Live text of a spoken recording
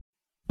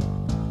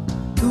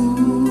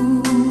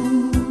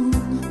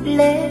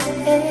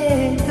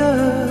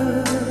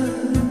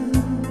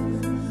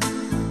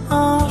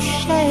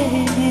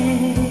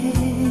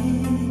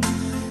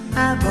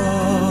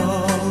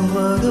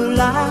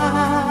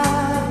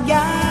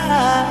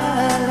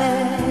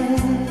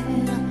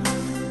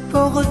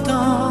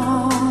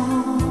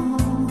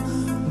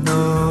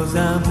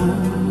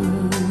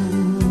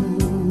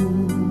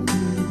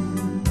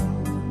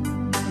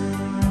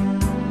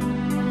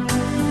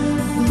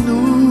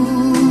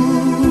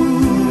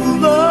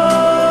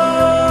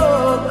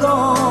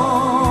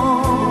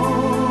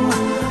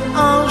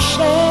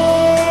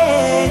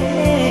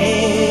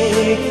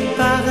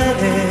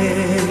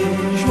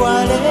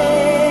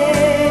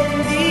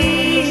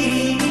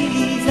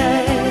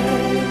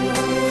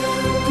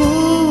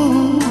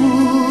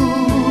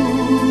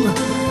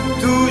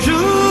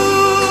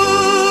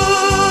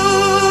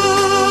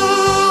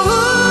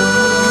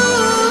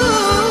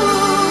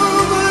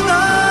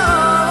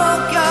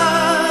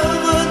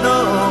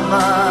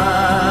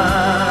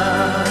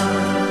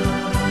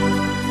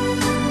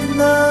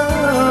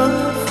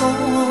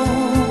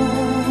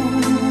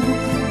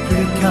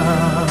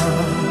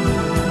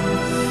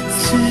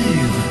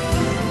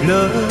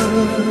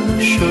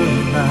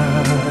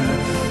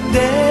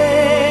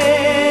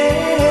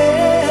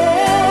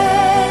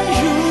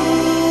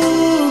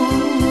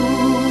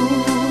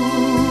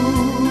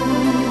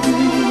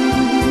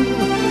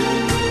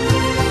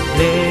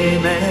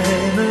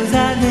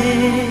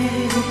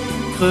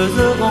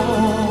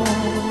seront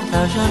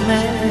à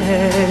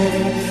jamais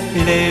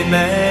les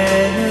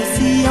mêmes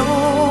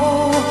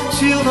sillons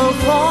sur nos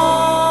fronts.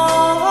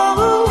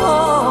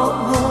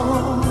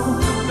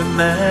 Le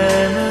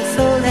même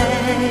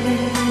soleil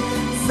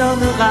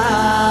sonnera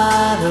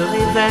le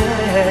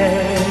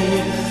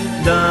réveil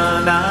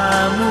d'un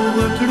amour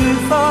plus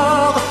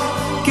fort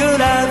que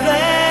la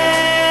veille.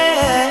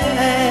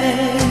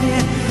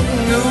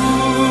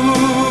 Nous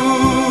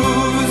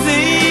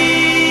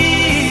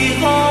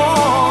irons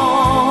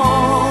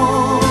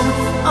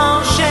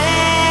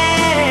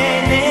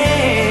enchaîner,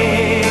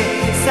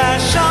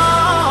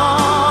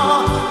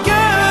 sachant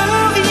que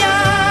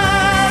rien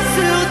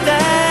sur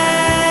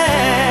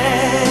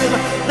terre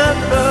ne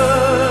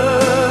peut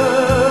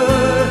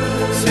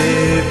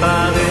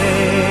séparer.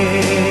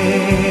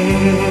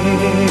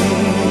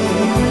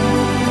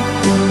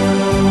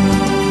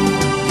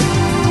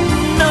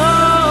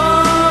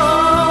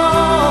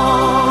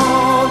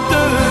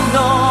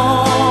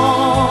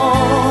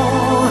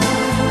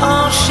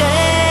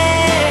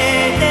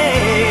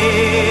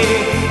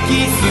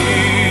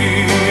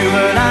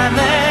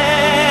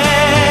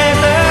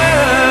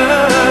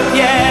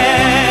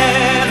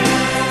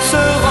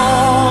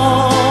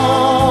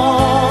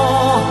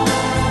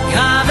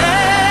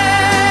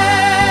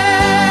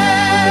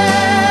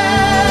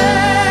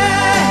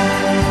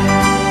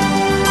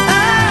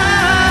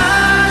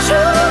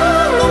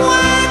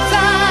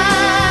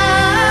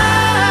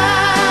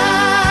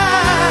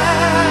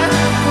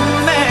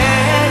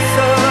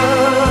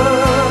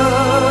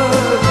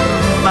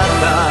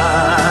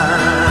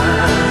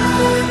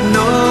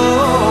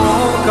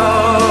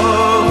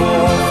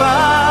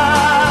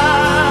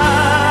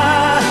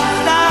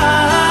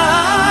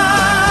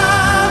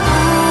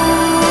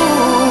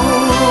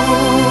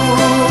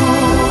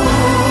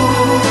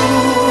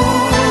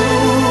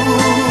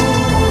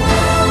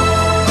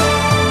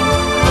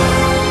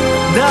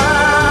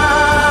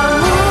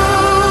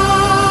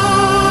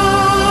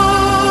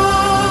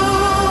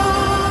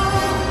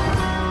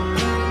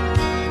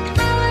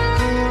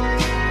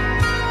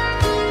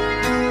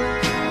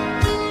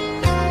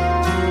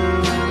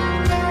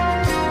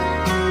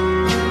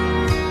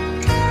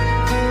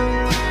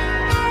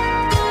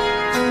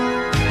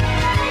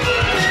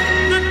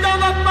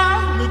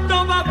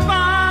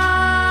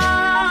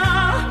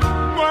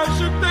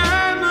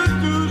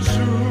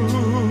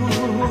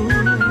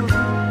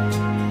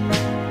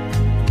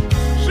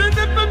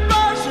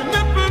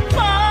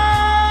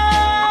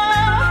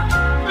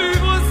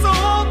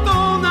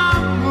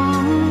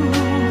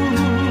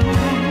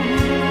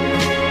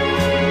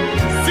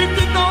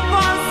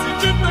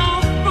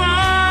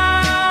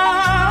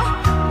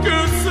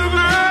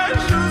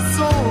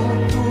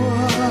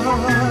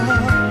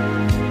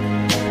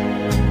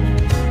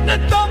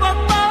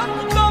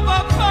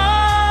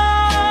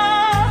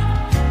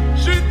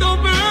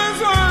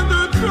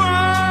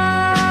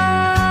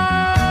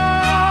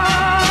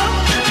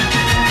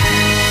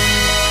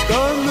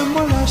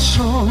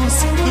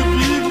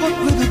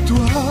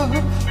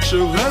 Je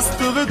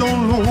resterai dans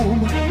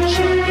l'ombre,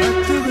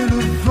 j'arrêterai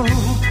le vent,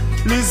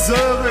 les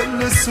heures et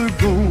les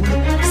secondes,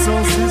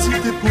 sans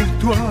hésiter pour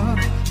toi.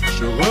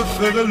 Je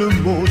referai le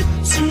monde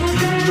si tu me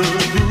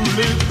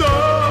voulais.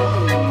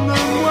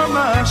 Donne-moi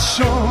ma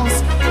chance,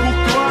 pour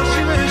toi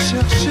j'irai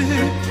chercher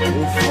au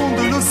fond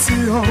de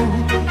l'océan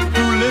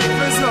tous les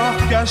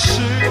trésors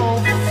cachés,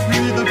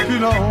 enfouis depuis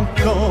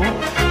longtemps.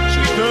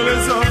 Je te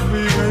les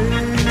offrirai.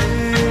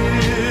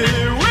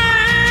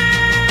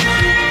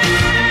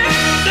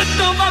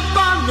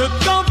 Ne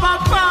t'en va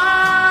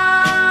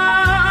pas,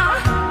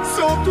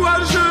 sans toi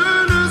je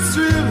ne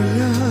suis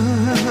rien.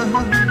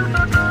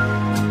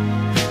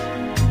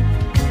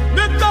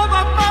 Ne t'en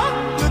va pas,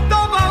 ne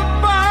t'en va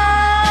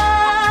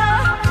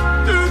pas,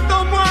 tout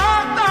en moi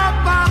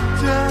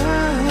t'appartient.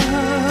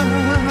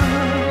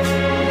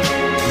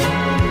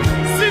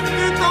 Si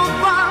tu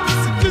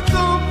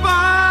t'en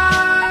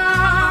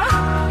vas,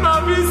 ma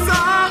vie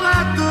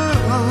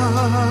s'arrêtera.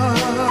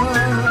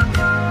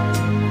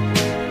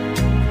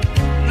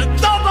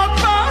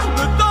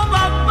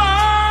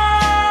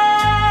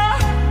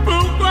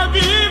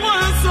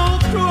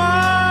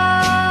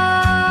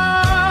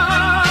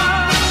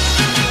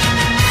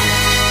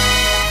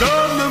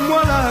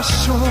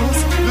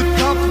 De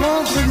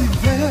t'apprendre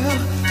l'hiver,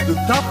 de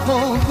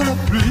t'apprendre la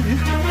pluie,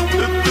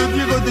 de te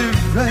dire des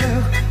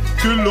vers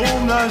que l'on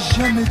n'a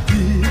jamais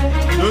dit,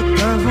 de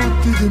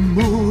t'inventer des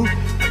mots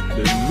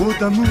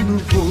d'amour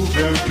nouveaux,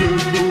 rien que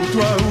pour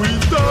toi, oui,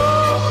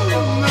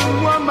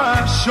 donne-moi ma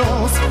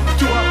chance,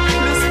 toi,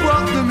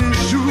 l'espoir de mes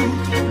jours,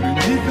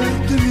 l'univers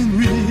de mes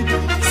nuits,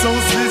 sans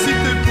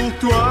hésiter pour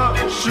toi,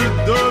 je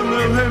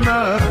donnerai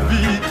ma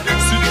vie,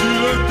 si tu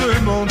le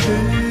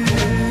demandais.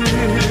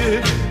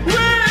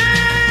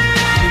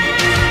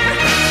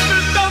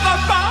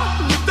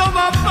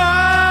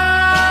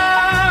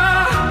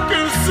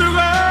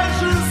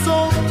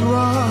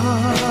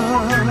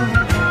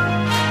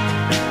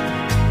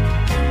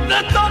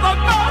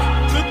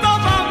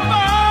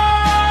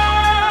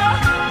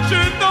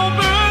 J'ai tant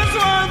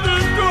besoin de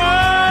toi.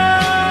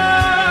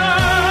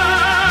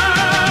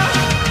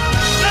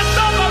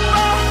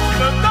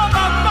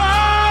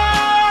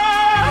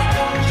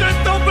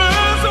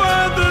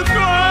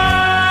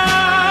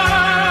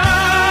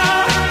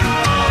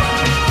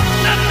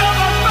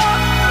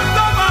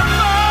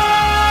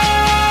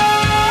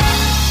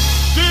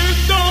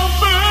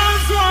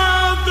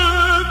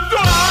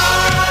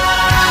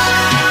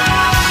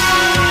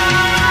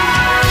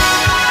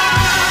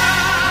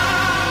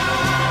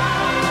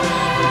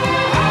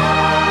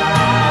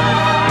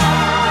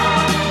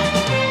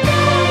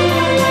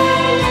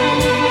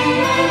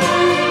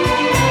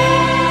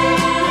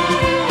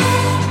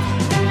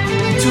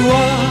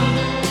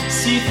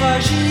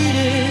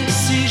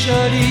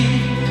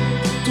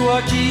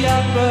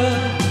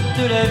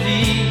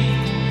 vie,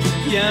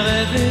 viens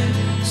rêver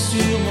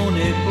sur mon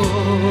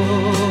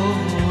épaule.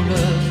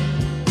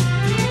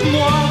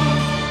 Moi,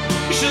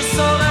 je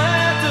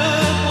saurais te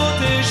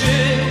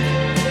protéger,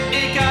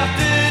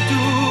 écarter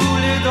tous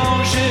les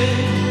dangers,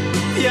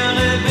 viens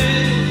rêver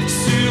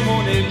sur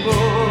mon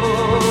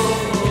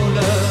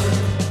épaule.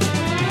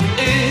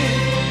 Et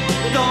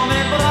dans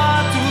mes bras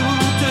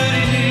toutes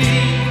les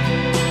nuits,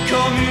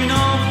 comme une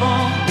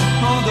enfant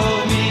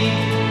endormie,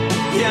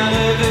 viens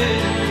rêver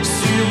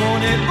sur mon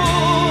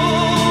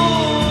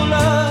épaule.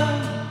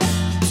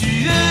 Tu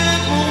es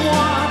pour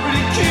moi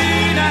plus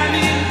qu'une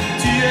amie,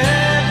 tu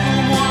es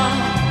pour moi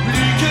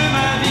plus que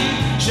ma vie,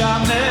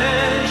 jamais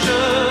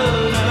je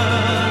ne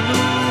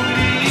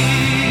l'oublie.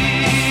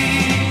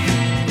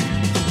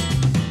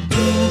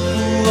 Tout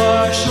pourra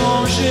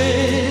changer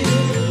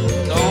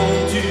quand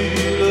tu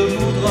le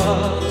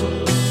voudras,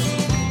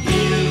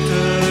 il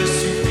te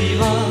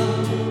suffira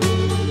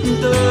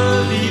de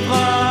vivre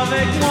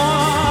avec moi.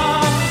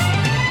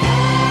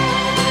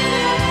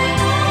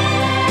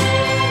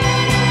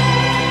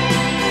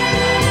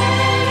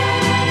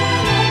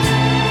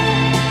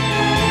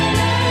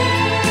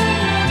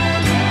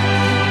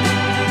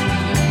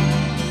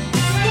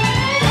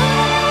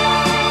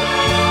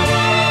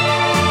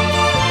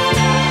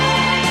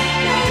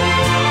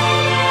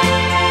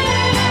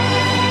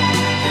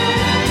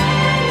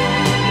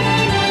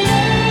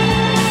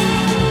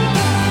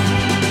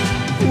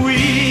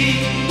 Oui,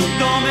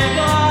 dans mes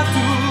bras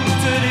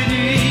toutes les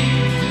nuits,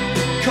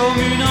 comme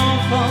une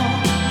enfant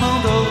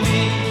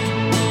endormie,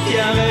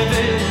 viens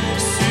rêver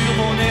sur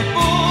mon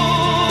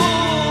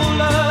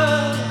épaule.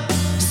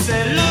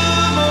 C'est le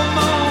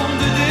moment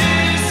de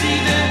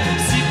décider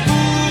si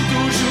pour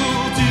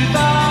toujours tu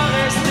vas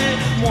rester.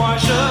 Moi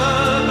je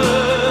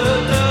veux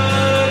te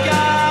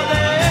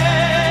garder.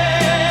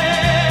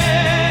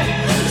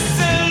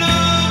 C'est le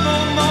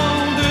moment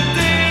de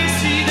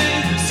décider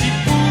si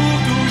pour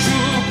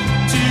toujours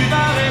tu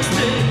vas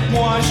rester.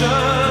 Moi je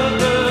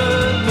veux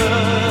te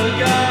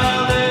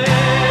garder.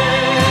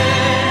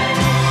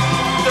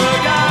 Te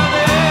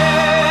garder.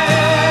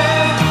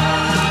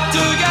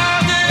 Te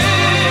garder.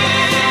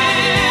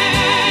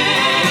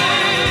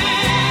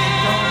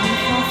 Dans une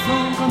chanson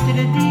quand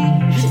elle dit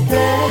je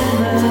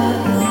t'aime,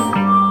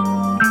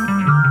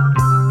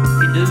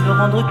 et de me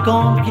rendre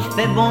compte qu'il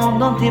fait bon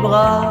dans tes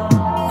bras.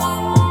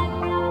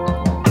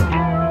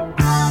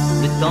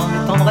 Le temps de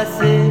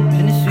t'embrasser,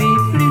 je ne suis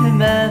plus le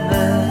même.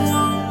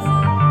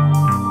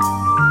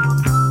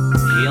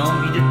 J'ai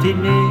envie de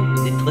t'aimer,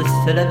 d'être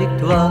seul avec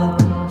toi.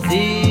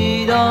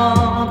 Si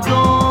dans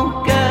ton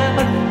cœur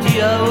tu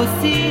as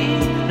aussi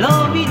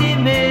l'envie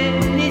d'aimer,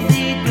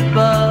 n'hésite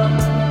pas.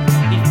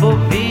 Il faut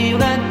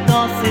vivre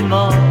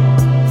intensément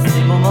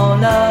ces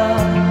moments-là.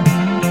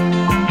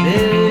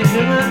 Et je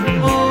me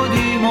fous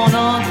du monde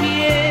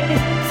entier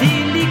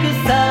s'il dit que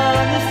ça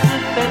ne se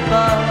fait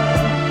pas.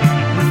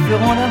 Nous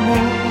ferons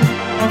l'amour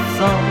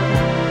ensemble,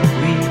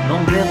 oui,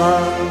 on verra.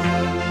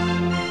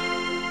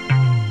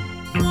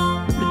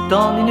 Le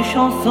temps d'une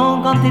chanson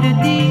quand elle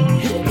dit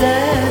je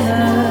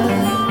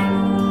t'aime.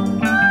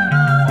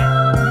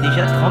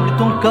 Déjà tremble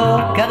ton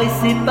corps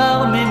caressé par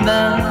mes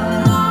mains.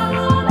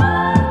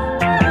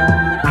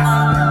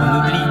 On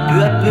oublie peu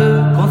à peu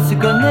qu'on se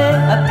connaît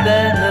à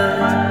peine.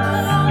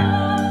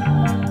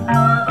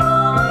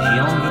 J'ai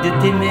envie de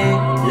t'aimer,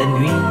 la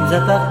nuit nous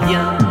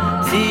appartient.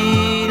 Si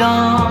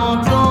dans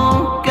ton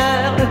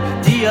cœur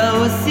tu as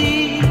aussi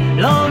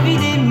l'envie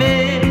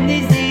d'aimer,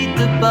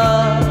 n'hésite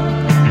pas.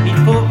 Il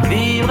faut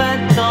vivre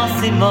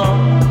intensément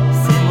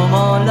ces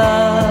moments-là.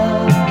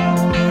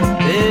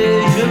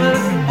 Et je me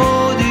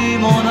fous du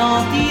monde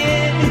entier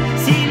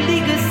s'il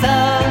dit que ça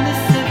ne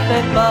se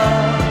fait pas.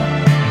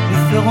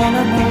 Nous ferons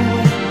l'amour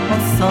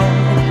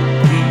ensemble,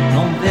 puis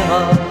on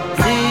verra.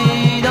 Si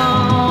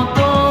dans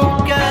ton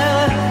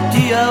cœur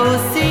tu as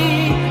aussi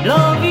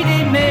l'envie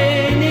d'aimer,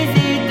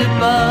 n'hésite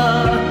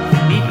pas.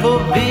 Il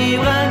faut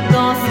vivre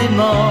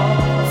intensément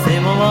ces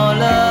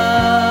moments-là.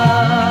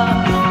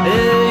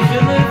 Et je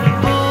me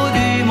fous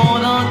du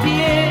monde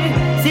entier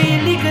s'il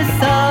dit que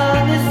ça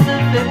ne se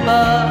fait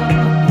pas.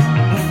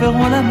 Nous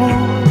ferons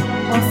l'amour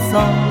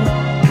ensemble,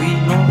 oui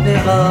on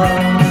verra.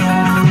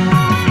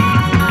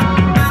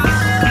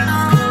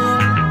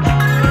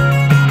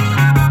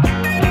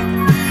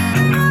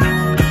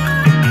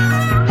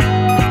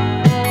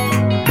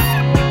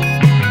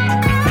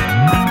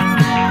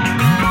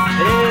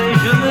 Et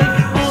je me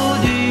fous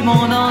du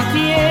monde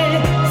entier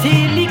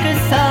s'il dit que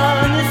ça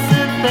ne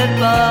se fait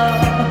pas.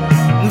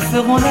 Nous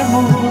ferons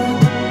l'amour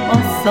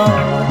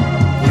ensemble,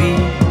 oui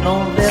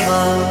on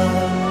verra.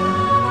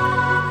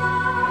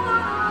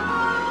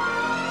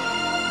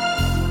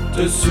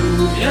 Te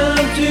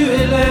souviens-tu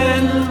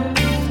Hélène,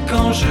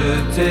 quand je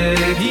t'ai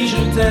dit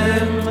je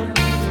t'aime,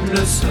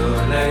 le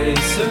soleil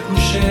se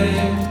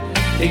couchait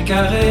et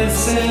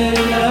caressait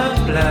la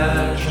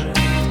plage.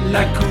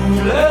 La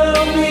couleur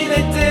nuit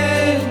d'été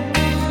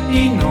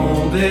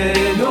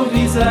inondait nos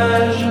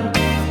visages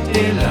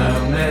et la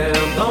mer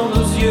dans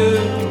nos yeux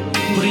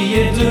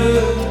brillait de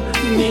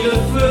mille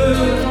feux.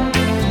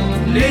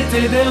 L'été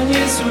L'été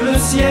dernier sous le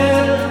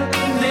ciel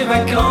des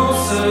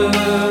vacances,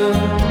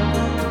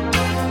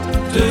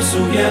 te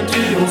souviens-tu,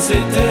 on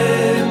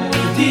s'était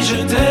dit je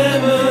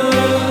t'aime.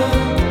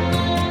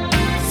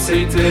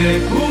 C'était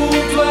pour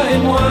toi et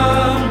moi,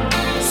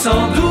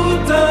 sans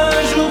doute un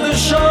jour de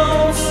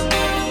chance.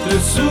 Te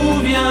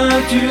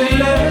souviens-tu,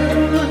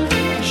 Hélène,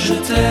 je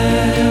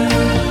t'aime.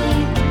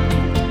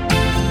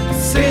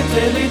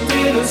 C'était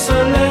l'été, le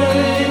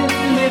soleil,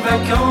 les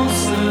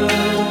vacances.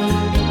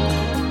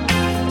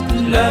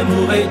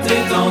 L'amour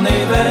était en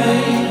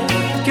éveil,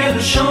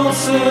 quelle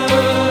chance.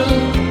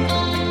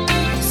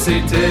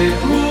 C'était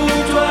pour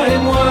toi et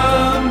moi,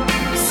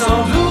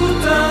 sans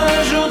doute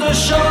un jour de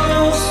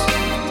chance.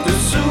 Te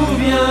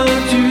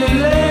souviens-tu,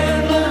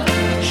 Hélène,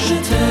 je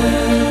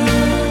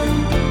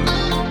t'aime.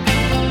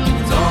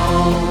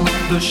 Tant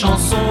de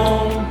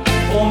chansons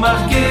ont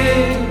marqué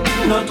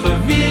notre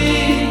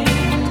vie,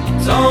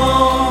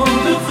 tant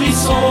de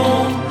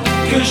frissons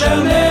que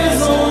jamais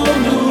on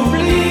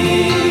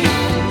oublie.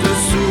 Te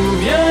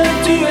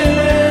souviens-tu,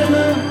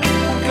 Hélène,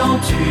 quand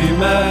tu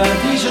m'as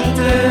dit je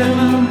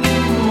t'aime?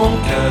 Mon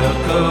cœur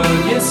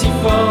cognait si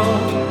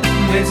fort,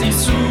 mais il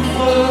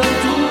souffre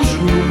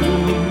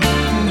toujours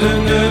de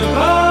ne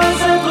pas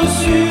être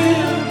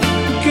sûr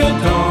que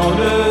dans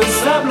le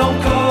sable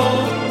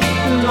encore,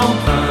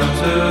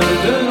 l'empreinte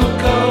de nos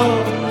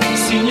corps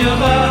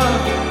signera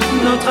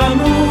notre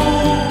amour.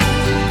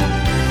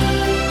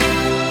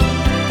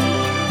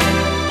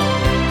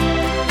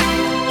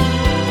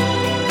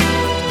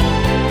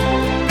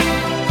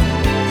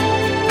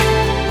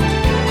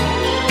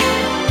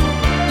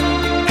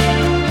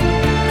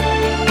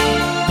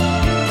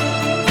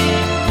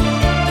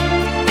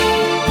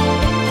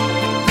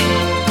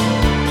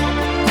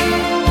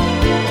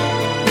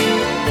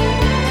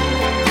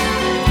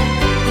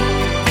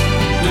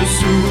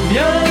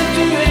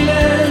 Souviens-tu,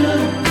 Hélène,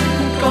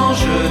 quand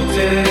je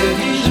t'ai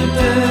dit je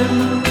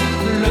t'aime?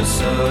 Le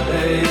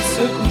soleil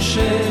se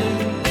couchait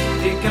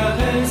et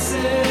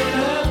caressait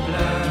la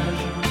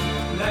plage,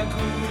 la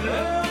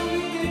couleur du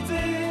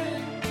été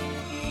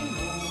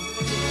inondée.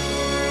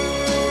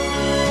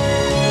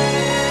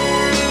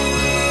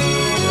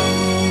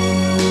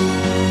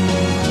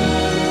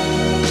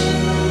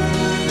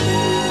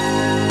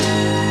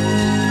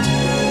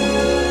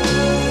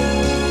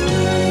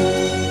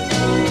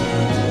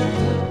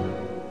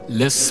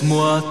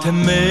 Laisse-moi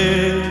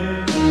t'aimer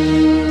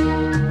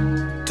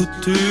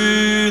toute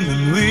une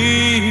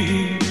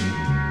nuit.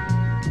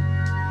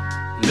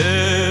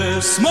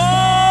 Laisse-moi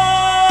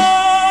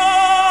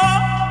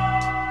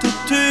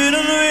toute une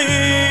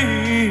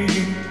nuit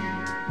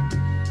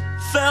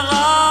faire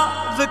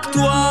avec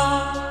toi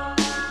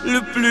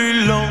le plus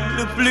long,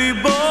 le plus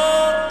beau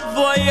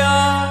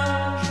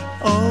voyage.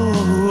 Oh,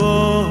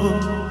 oh.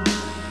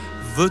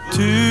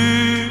 Veux-tu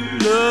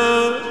le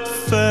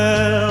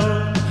faire?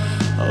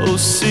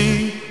 Aussi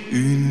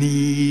une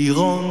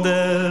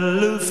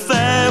hirondelle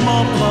fait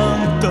mon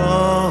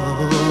printemps.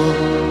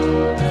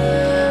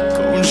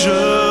 Quand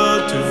je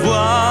te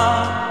vois,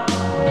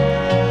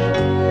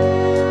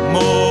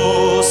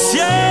 mon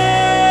ciel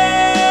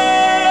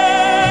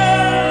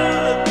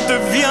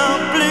devient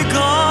plus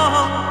grand.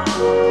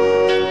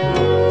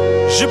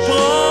 Je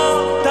prends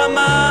ta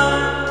main,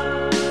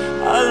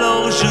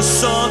 alors je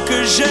sens que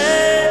j'ai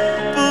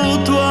pour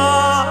toi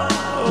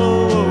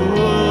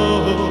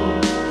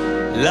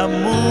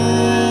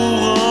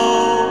l'amour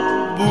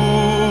au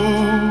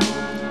bout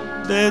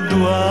des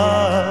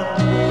doigts.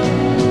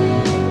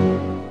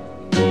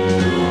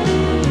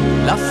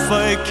 La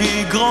feuille qui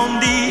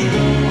grandit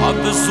a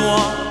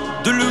besoin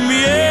de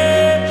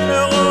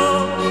lumière,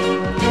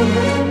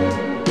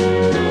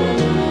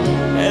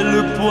 et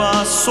le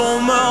poisson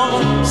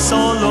meurt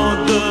sans l'eau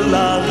de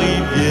la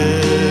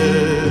rivière.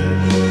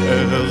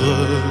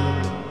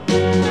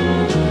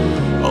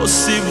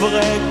 Aussi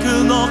vrai que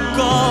nos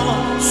corps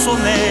sont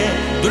nés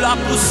de la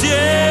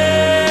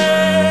poussière,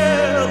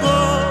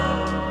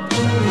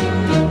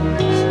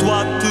 toi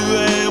tu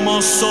es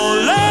mon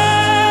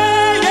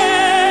soleil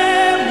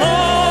et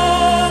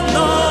mon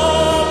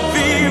eau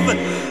vive.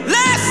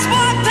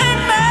 Laisse-moi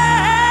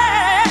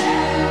t'aimer,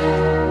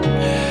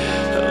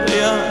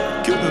 rien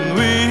qu'une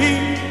nuit.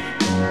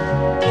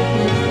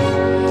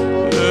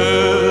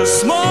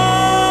 Laisse-moi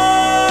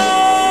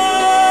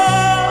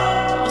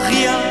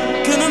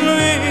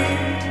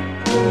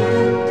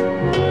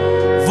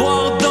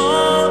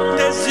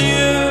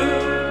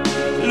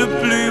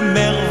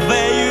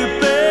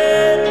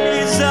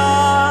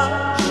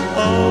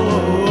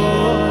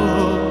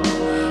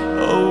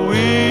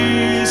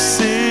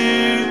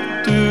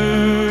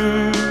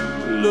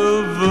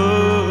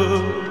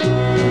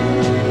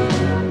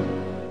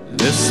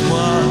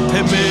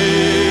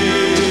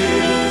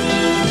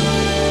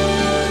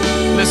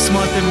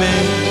laisse-moi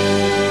t'aimer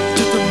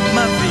toute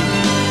ma vie.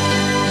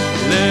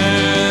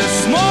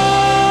 Laisse-moi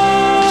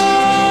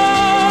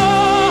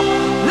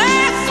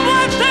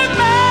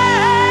t'aimer,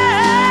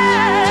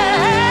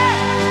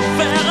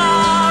 faire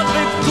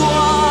avec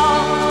toi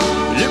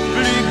le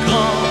plus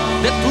grand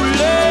de tous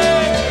les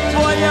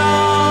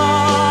voyages.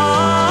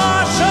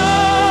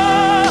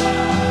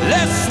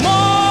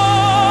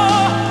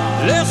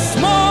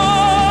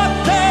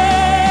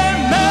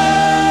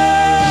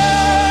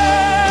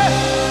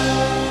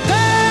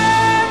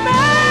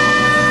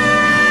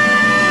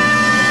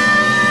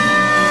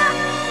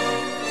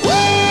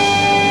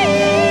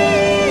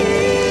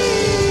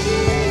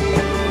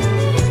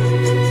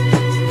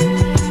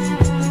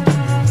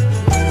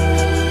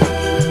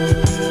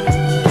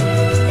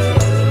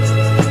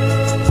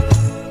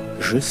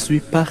 suis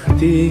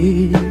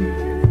parti,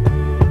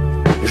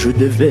 je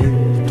devais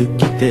te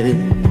quitter.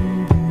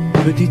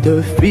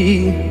 Petite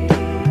fille,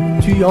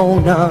 tu en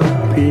as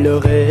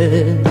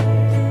pleuré.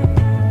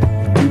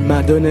 Tu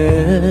m'as donné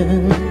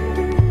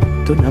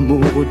ton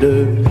amour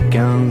de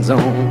 15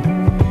 ans.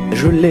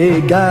 Je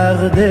l'ai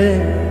gardé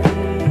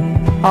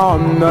en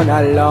m'en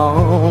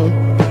allant.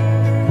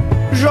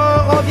 Je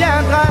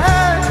reviendrai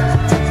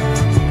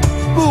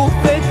pour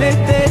fêter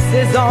tes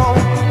 16 ans.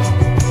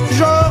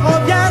 Je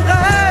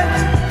reviendrai,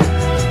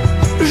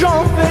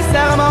 j'en fais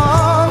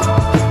serment.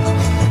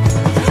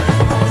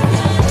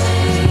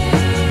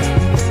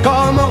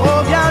 Comme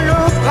revient le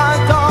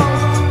printemps,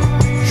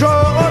 je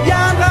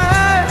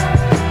reviendrai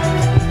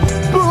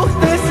pour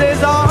tes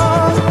 16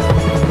 ans.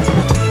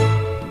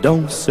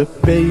 Dans ce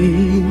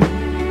pays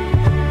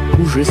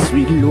où je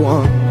suis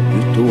loin de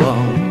toi,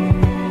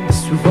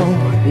 souvent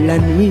la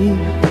nuit,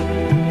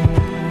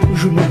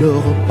 je ne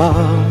dors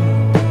pas,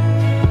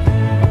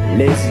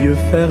 les yeux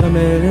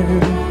fermés.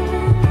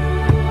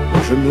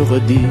 Je me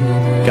redis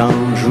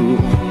qu'un jour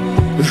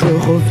je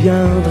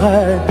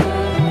reviendrai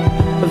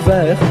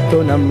vers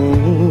ton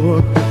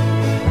amour.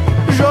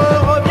 Je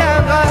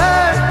reviendrai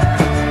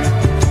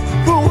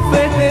pour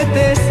fêter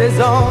tes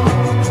 16 ans.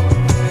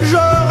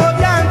 Je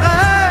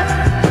reviendrai,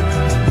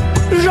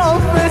 j'en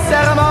fais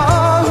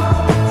serment.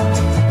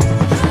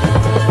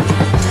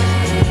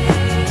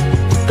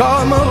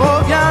 Comme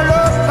revient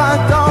le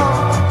printemps,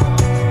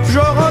 je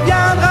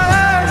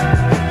reviendrai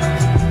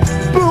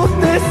pour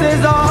tes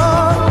 16 ans.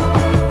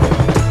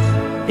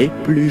 Et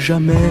plus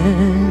jamais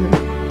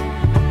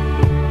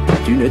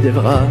tu ne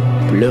devras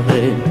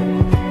pleurer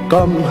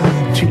comme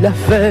tu l'as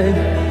fait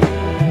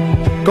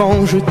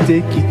quand je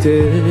t'ai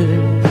quitté.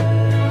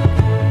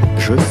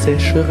 Je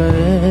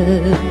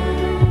sécherai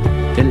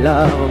tes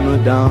larmes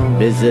d'un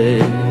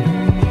baiser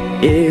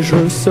et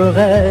je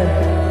saurai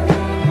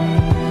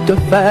te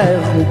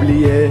faire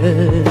oublier.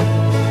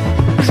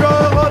 Je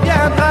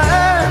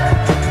reviendrai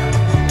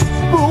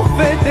pour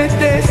fêter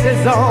tes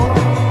 16 ans.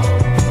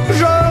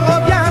 Je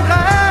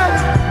reviendrai,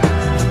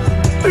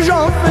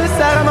 j'en fais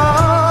serment.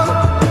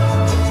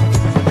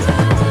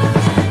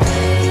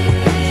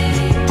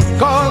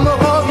 Comme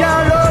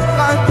revient le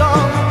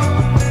printemps,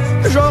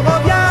 je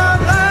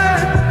reviendrai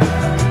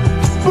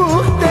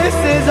pour tes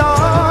 16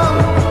 ans.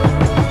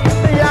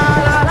 Ya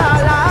la la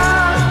la,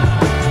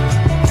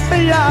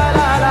 ya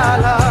la la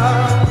la,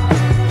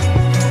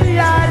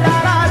 ya la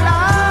la la,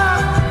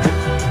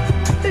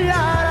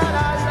 ya la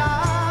la la,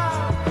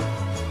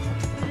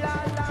 ya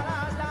la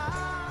la la.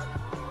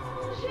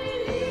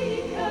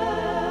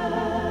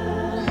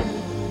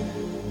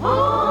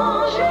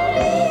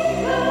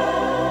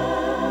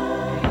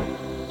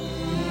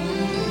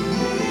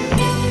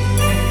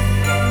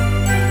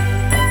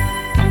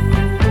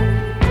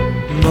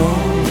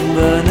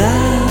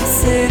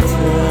 C'est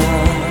toi,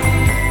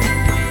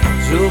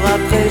 jour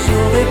après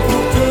jour et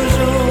pour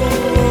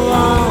toujours,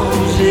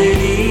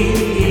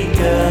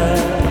 Angélique.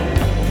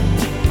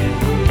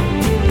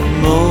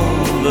 Mon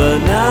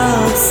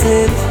bonheur,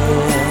 c'est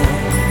toi,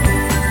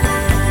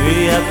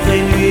 nuit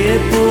après nuit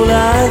et pour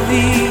la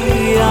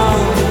vie,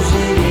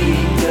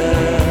 Angélique.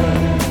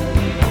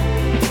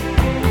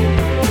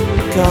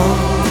 Quand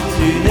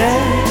tu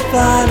n'es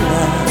pas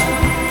là,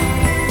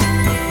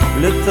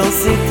 le temps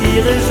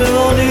s'étire et je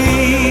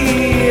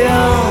m'ennuie,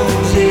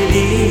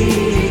 Angélique.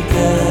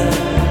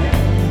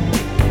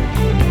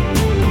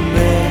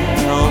 Mais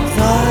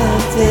entre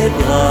tes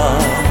bras,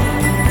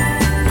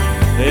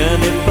 rien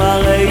n'est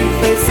pareil, il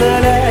fait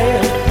soleil,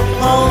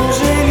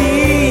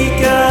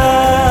 Angélique.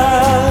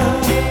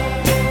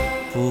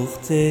 Pour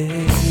tes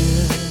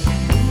yeux,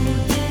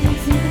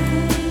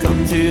 quand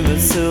tu me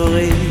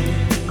souris,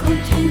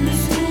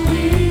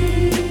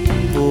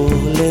 pour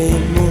les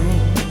mots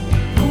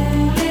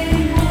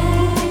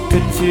que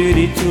tu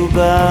dis tout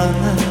bas,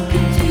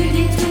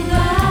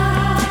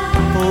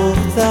 pour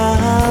ta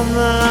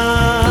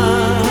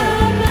main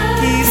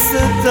qui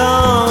se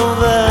tend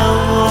vers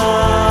moi,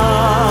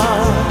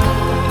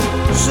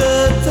 je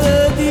te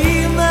dis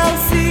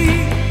merci,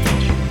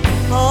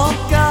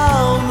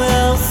 encore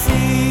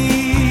merci.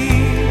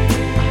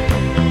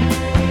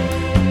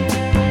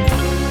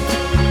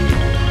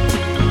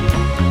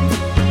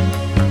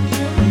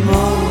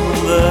 Mon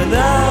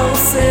bonheur,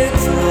 c'est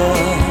toi,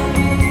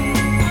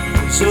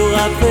 jour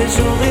après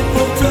jour et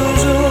pour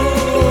toujours,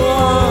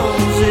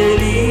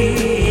 Angélique.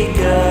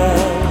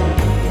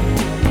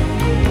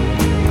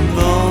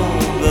 Mon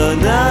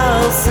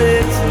bonheur,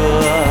 c'est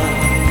toi,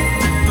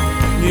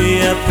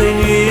 nuit après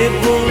nuit et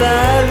pour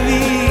la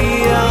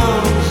vie,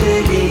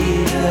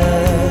 Angélique.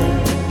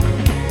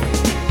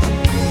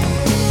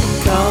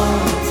 Quand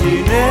tu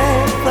n'es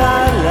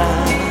pas là,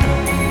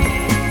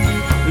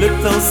 le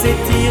temps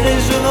s'étire et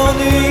je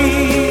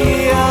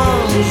m'ennuie,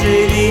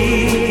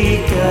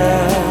 Angélique.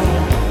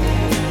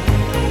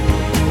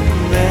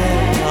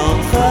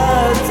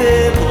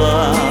 Tes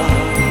bras,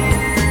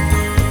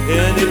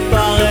 rien n'est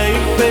pareil,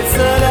 fait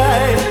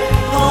soleil,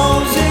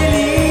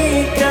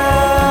 Angélique.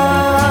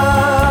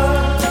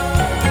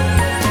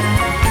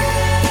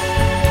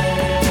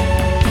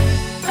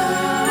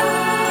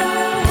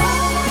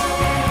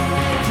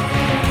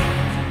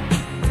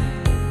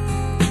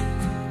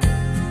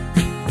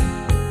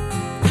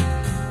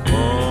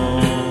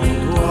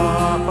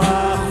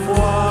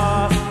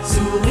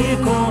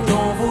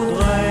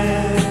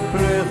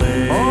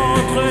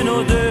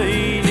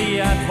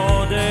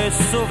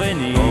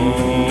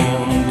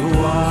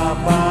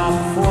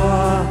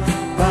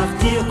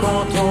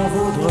 quand on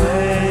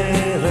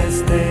voudrait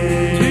rester.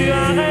 Tu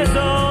as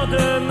raison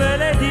de me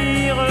le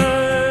dire.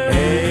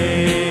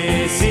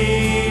 Et si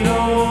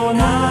l'on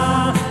a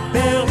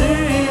perdu,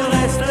 il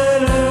reste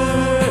le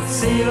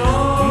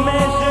silence.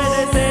 Mais je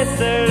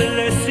déteste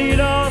le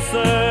silence.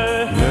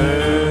 Le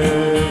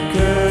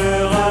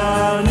cœur à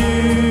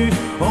nu,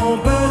 on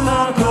peut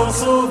encore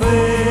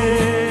sauver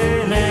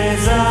les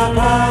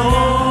apparences.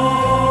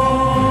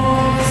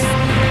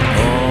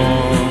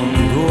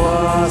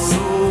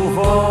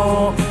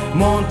 Souvent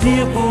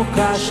mentir pour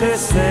cacher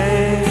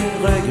ses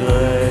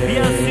regrets.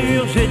 Bien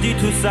sûr, j'ai dit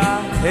tout ça,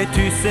 et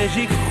tu sais,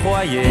 j'y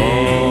croyais.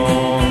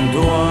 On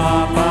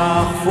doit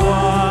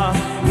parfois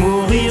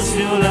mourir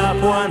sur la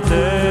pointe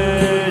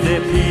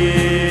des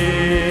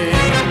pieds.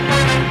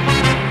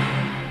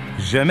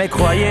 Je me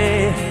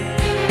croyais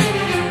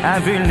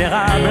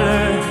invulnérable.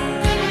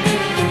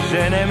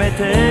 Je ne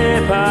m'étais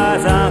pas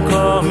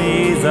encore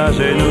mise à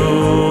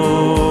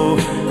genoux.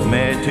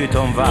 Mais tu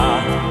t'en vas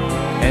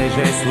et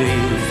je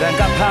suis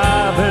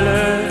incapable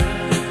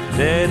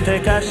de te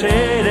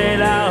cacher les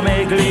larmes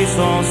et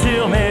glissant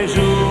sur mes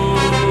joues.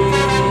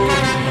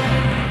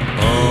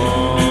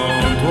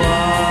 On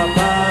doit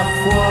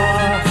parfois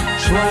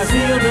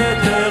choisir de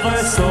taire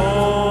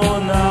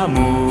son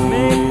amour.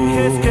 Mais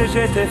qu'est-ce que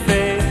je t'ai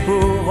fait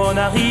pour en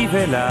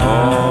arriver là? On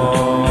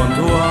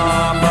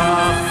doit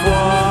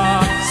parfois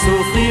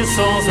souffrir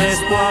sans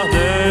espoir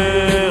de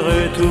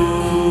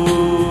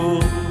retour.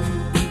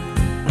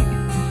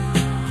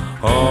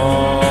 On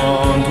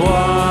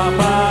doit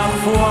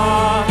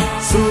parfois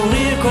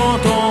sourire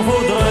quand on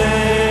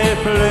voudrait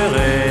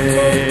pleurer.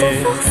 Je te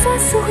force à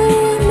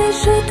sourire, mais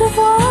je te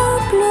vois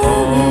pleurer. On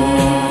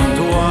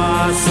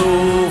doit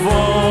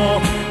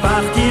souvent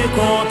partir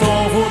quand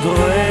on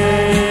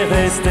voudrait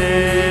rester.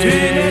 Tu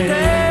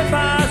n'étais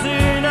pas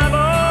une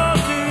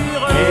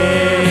aventure.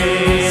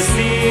 Et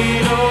si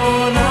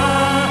l'on a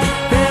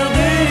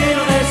perdu, il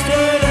reste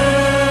le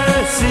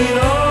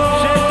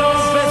silence. J'ai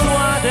donc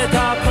besoin de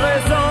ta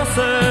présence.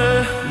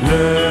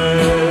 Le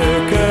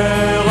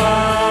cœur à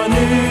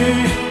nu,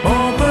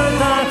 on peut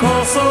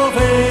encore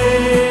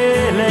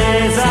sauver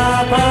les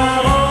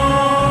apparences.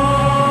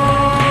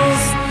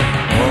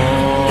 On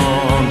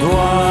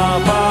doit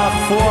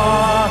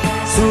parfois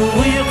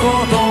sourire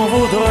quand on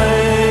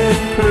voudrait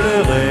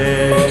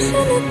pleurer. Mais je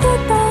ne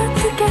peux pas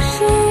te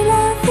cacher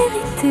la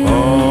vérité. On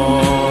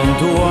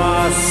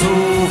doit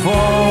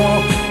souvent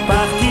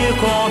partir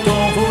quand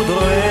on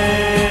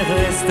voudrait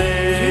rester.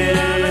 Tu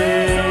as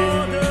raison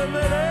de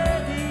me le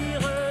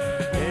dire.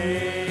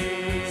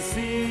 Et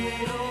si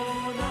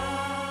l'on a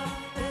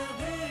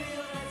perdu, il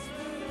reste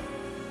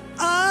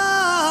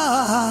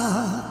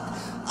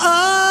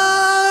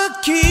À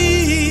qui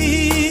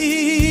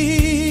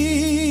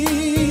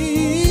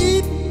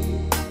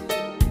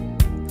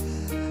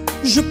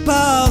je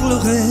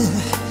parlerai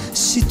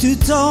si tu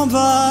t'en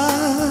vas?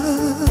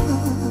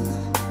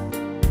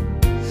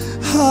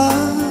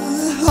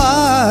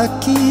 À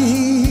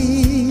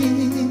qui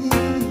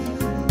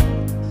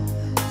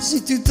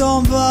si tu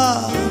t'en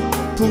vas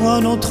pour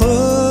un autre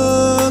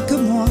que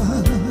moi?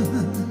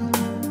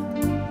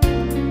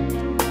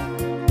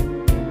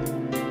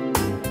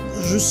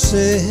 Je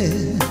sais,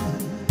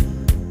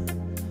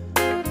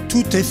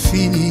 tout est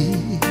fini.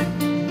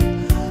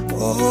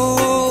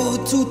 Oh,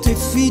 tout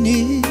est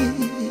fini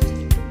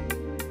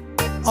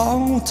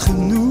entre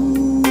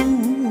nous.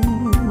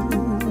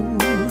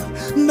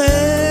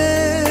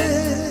 Mais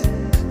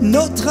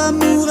notre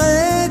amour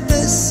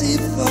était si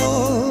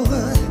fort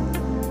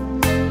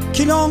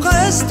qu'il en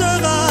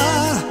restera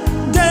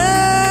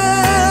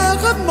des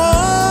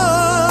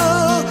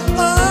remords.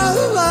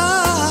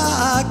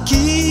 À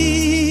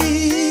qui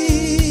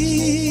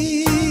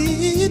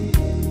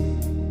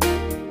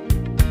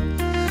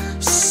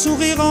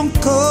sourire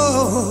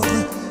encore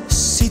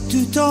si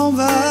tu t'en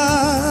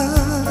vas?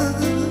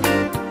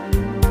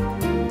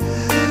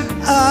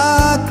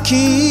 À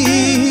qui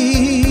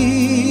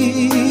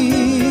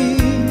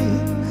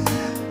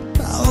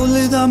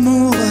parler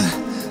d'amour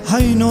à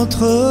une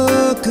autre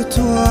que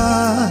toi?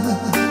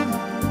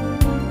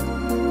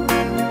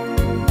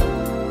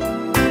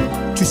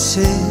 Tu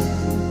sais,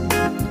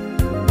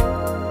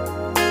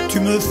 tu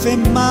me fais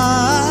mal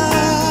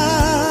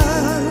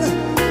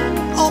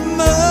en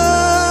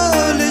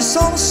me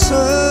laissant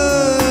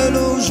seul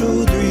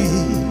aujourd'hui.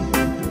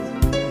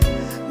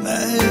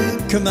 Mais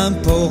que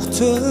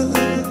m'importe,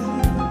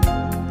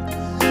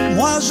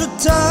 moi je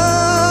t'attendrai.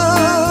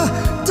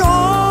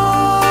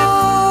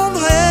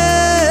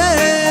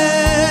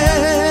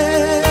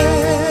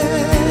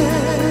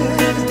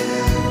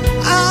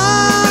 À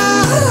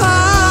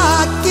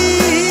qui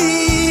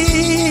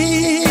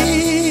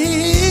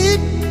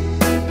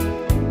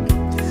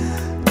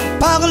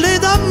parler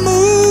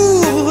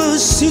d'amour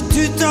si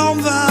tu t'en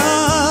vas?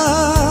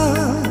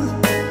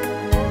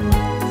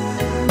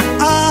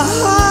 À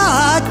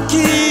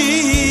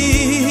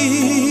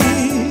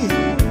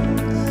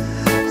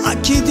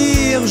qui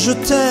dire je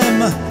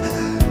t'aime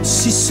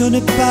si ce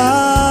n'est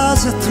pas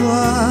à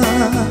toi?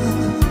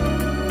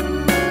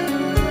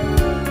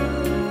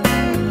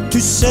 Tu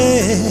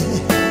sais,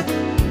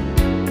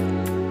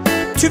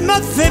 tu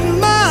m'as fait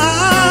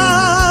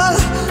mal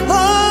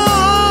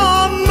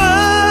en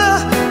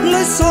me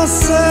laissant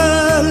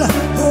seul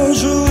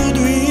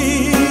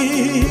aujourd'hui.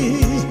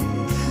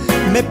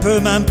 Mais peu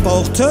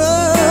m'importe,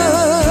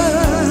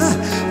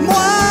 moi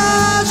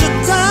je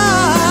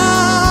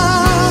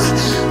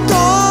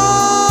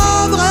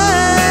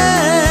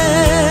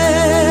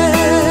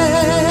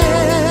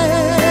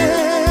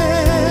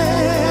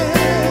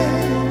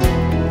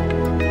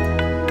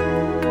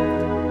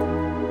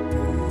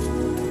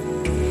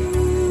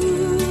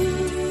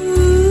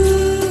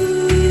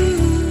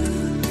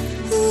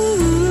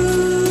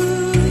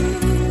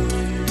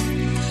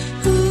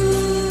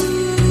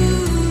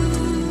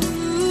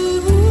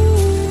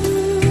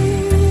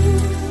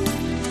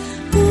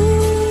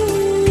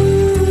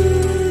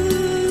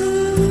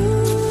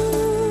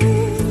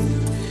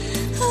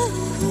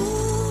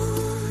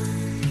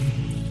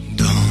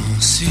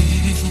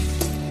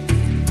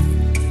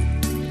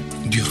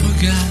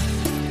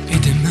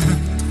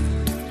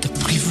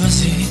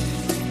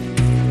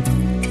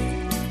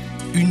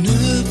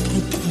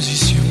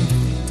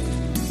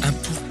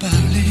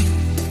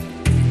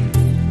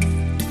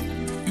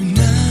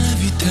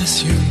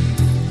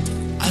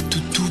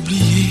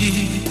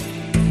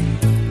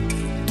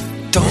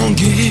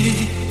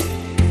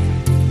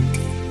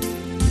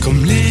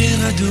comme les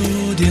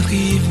radeaux des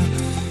rives,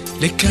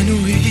 les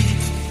canoës,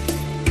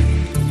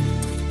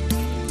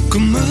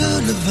 comme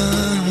le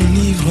vin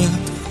enivre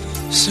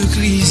se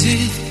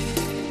griser,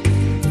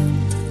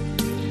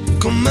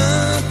 comme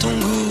un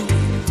tango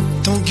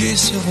tangué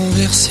se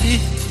renverser,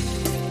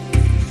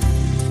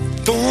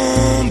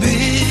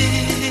 tomber,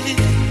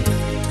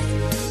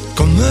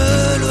 comme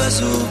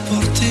l'oiseau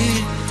porté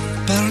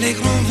par les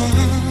grands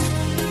vents,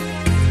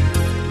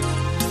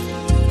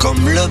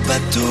 comme le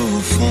bateau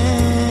au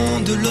fond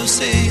de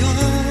l'océan.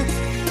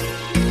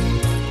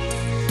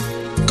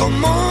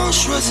 Comment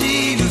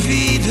choisit le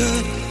vide,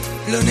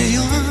 le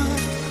néant?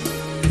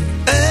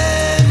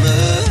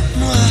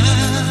 Aime-moi,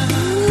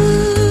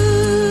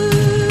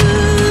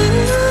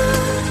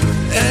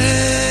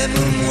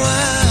 aime-moi,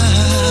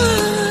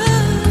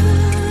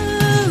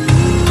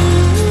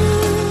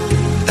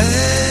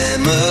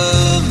 aime-moi.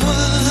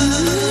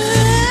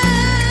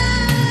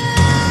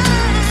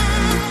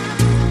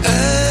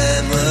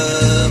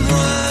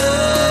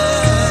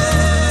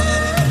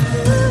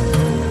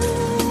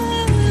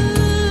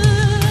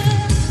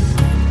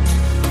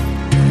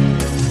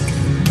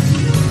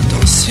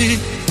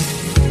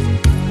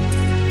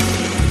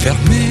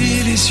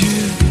 Fermer les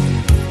yeux,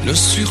 ne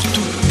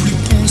surtout plus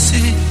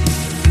penser,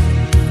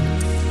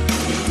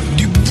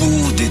 du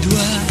bout des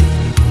doigts,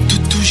 te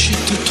toucher,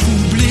 te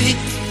troubler,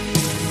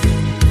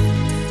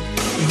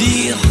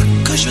 dire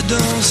que je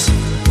danse,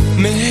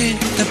 mais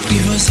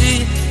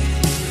t'apprivoiser,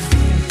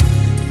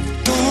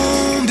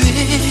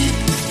 tomber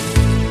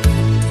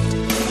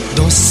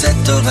dans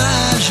cet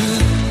orage,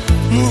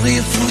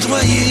 mourir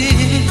foudroyé,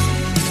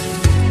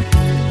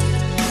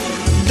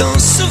 dans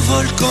ce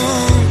volcan,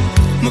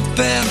 me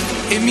perdre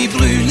et m'y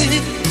brûler,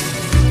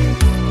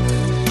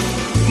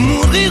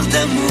 mourir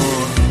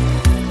d'amour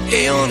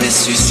et en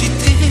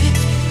ressusciter.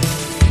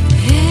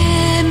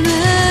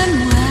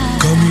 Aime-moi,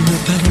 comme une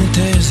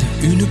parenthèse,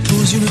 une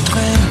pause, une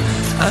trêve,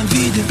 un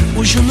vide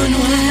où je me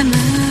noie.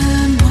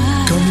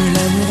 aime-moi, Comme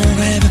l'amour en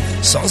rêve,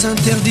 sans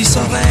interdit,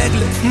 sans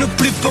règle, ne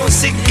plus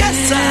penser qu'à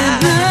ça.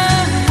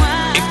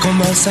 Et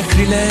comme un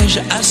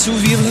sacrilège,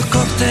 assouvir le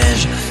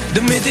cortège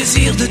de mes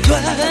désirs de toi.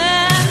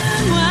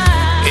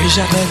 Et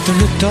j'arrête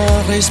le temps,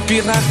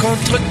 respire à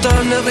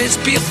contre-temps, ne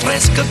respire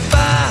presque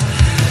pas.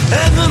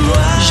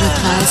 Aime-moi. je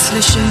trace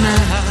le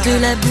chemin de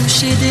la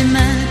bouche et des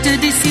mains, te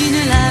dessine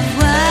la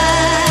voie.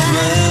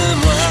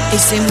 Aime-moi. Et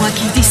c'est moi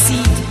qui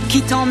décide,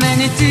 qui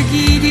t'emmène et te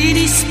guide et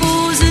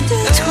dispose de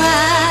toi.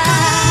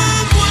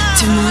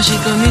 Tu manges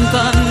comme une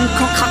pomme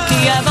qu'on craque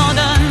et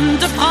abandonne,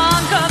 te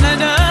prendre comme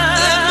un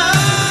homme.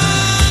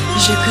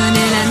 Je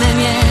connais la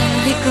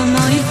manière et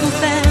comment il faut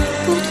faire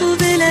pour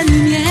trouver la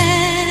lumière.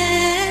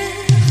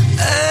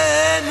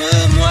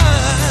 Aime-moi.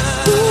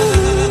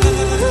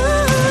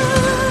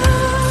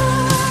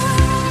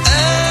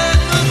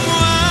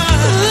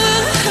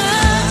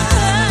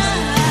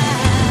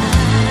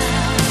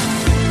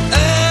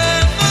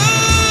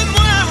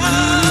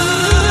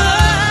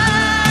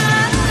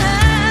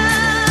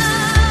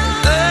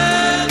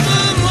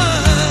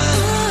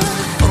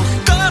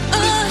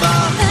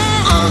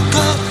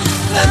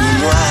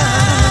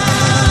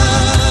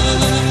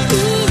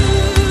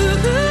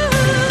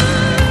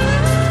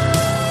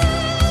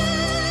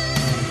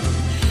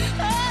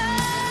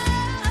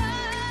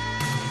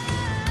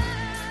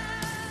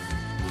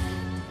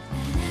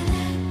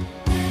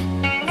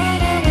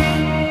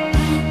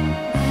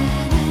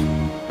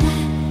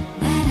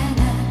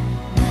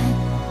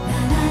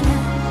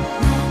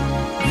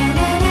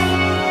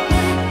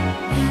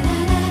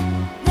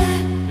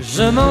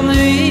 Je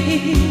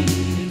m'ennuie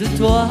de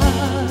toi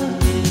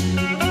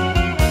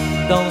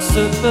dans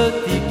ce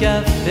petit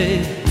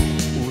café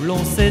où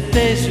l'on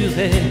s'était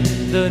juré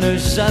de ne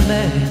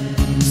jamais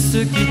se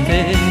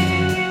quitter.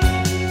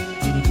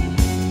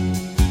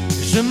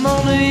 Je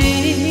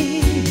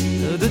m'ennuie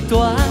de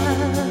toi.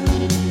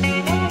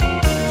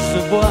 Je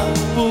bois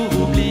pour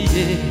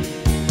oublier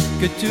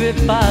que tu es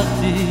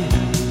parti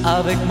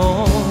avec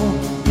mon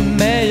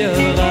meilleur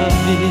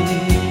ami.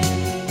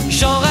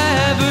 J'en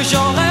rêve,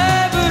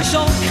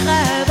 j'en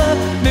crève,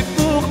 mais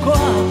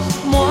pourquoi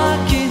moi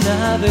qui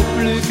n'avais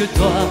plus que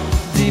toi?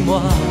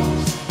 Dis-moi,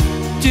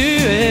 tu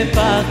es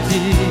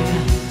parti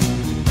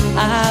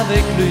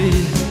avec lui,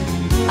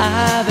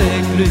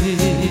 avec lui.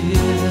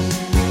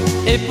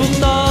 Et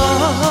pourtant,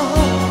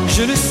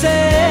 je le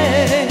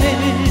sais,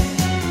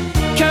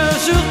 qu'un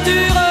jour tu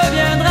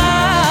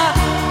reviendras,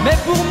 mais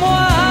pour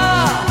moi,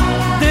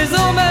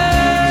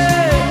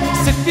 désormais,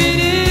 c'est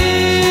fini.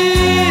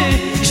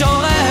 J'en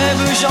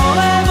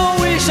rêve, oh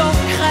oui, j'en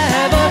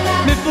crève,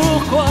 mais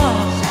pourquoi,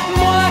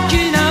 moi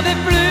qui n'avais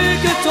plus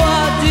que toi,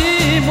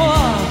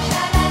 dis-moi,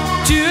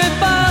 tu es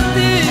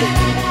parti,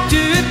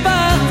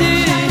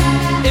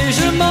 et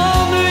je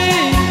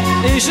m'ennuie,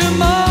 et je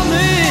m'ennuie.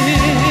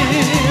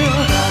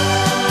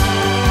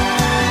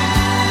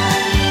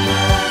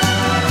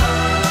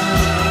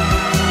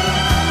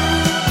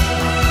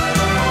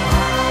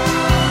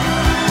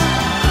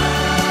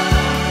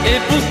 Et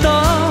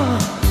pourtant,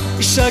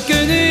 chaque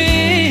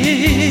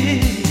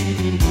nuit,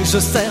 je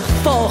serre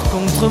fort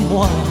contre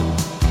moi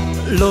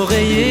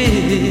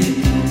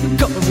l'oreiller,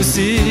 comme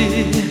si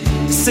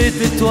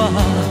c'était toi,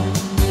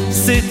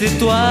 c'était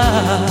toi.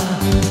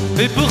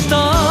 Et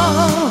pourtant,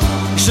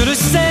 je le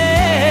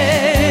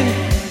sais,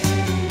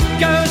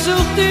 qu'un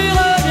jour tu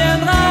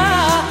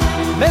reviendras,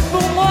 mais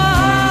pour moi,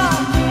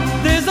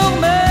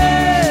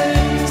 désormais,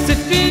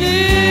 c'est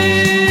fini.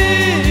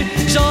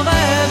 J'en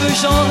rêve,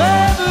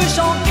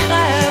 j'en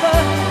crève,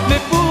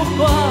 mais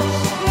pourquoi,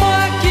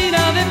 moi qui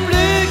n'avais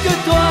plus que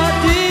toi,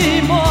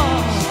 dis-moi,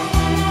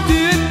 tu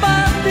es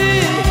parti,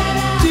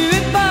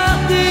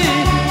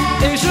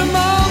 et je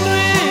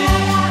m'ennuie,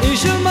 et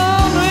je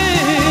m'ennuie.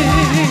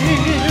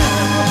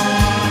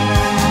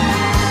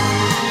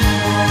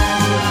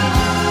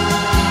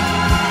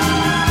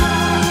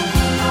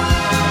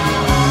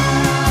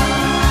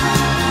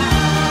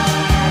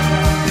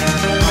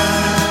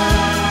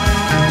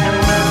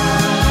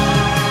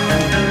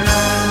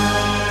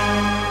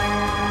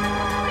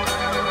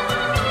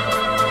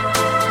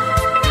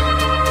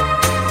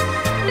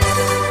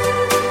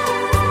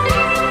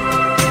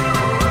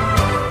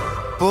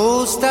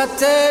 Pose ta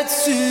tête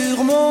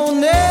sur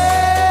mon épaule.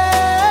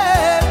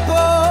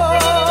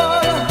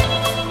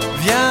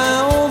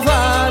 Viens, on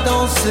va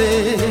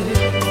danser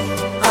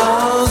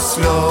en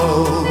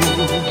slow.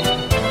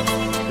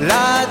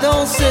 La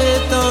danse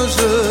est un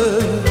jeu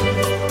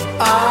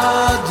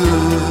à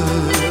deux.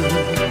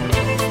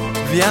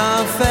 Viens,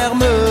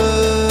 ferme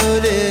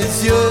les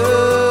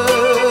yeux.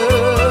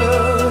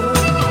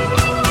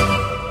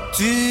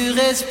 Tu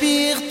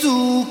respires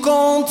tout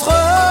contre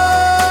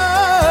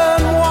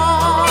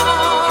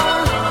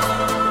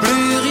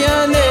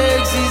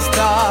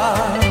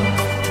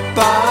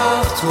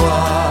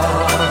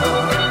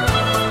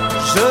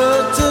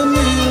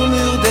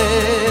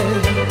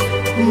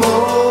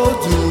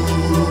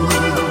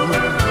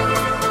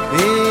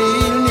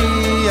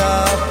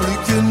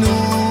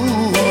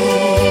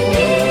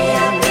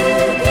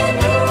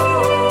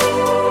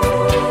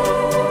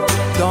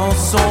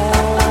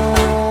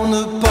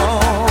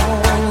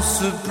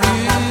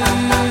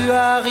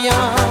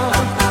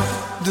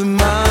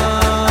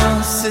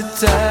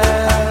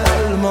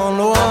tellement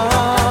loin.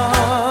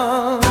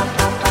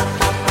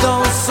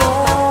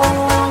 Dansons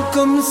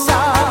comme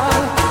ça,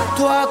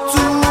 toi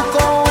tout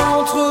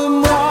contre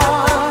moi.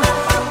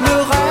 Le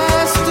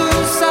reste,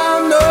 ça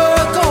ne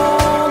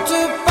compte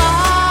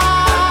pas.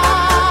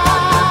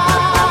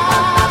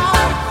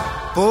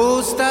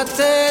 Pose ta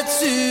tête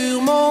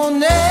sur mon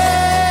épaule.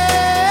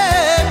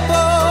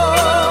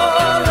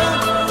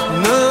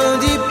 Ne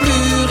dis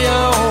plus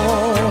rien,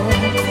 on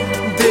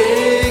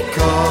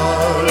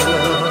décolle.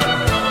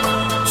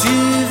 Tu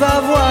vas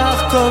voir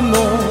comme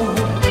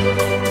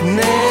on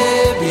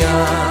est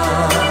bien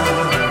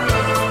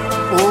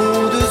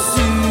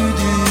au-dessus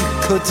du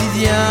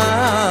quotidien.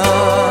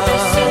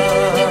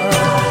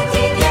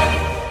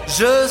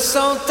 Je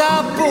sens ta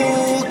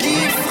peau qui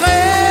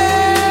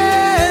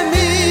frémit.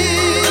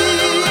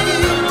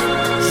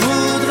 Je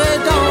voudrais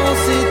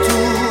danser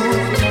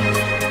toute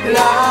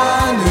la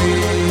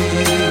nuit.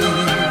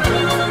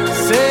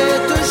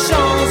 Cette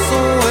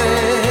chanson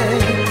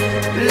est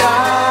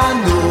la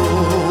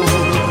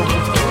nôtre.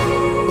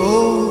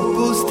 Oh,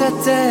 pose ta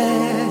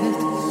tête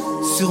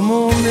sur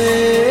mon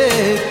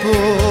épaule.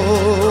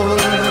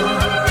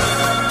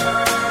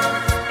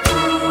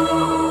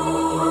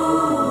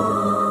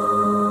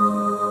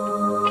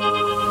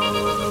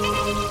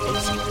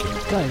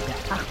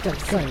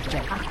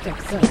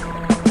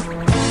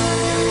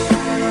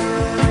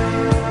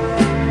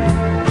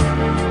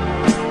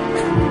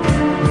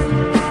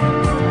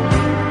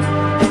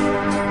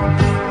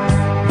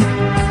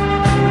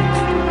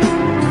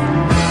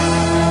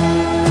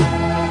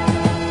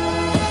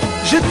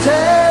 Je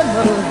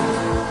t'aime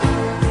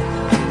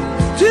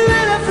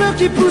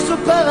qui pousse au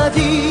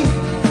paradis.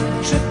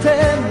 Je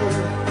t'aime.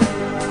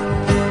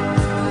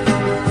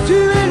 Tu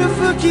es le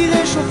feu qui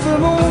réchauffe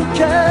mon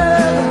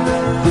cœur.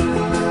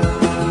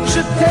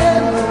 Je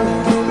t'aime.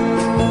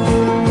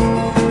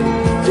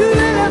 Tu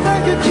es la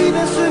vague qui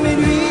berce mes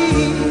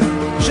nuits.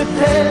 Je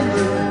t'aime.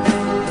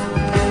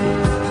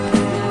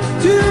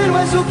 Tu es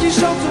l'oiseau qui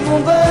chante mon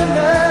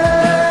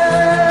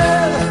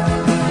bonheur.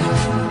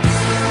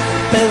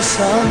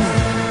 Personne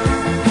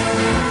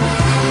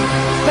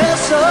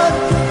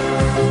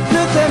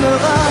ne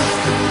t'aimera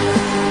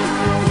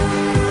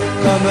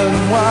comme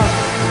moi.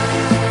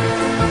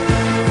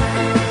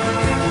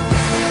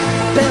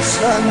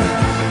 Personne,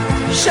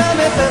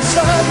 jamais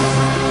personne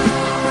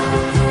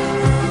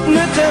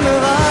ne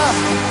t'aimera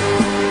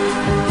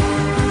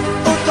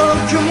autant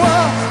que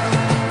moi.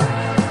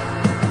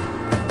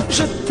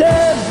 Je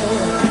t'aime.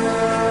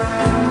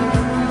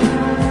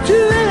 Tu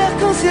es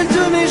l'arc-en-ciel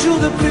de mes jours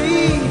de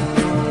pluie.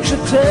 Je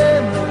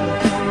t'aime.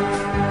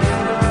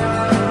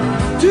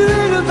 Tu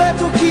es le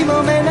bateau qui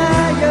m'emmène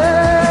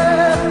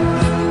ailleurs.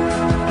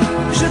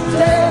 Je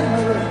t'aime.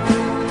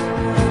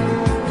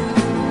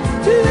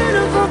 Tu es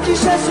le vent qui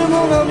chasse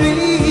mon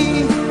ennui.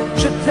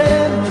 Je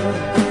t'aime.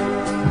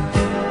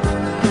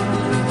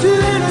 Tu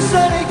es le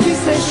soleil qui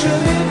sèche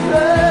mes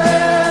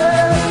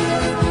pleurs.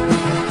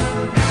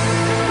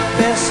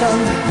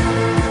 Personne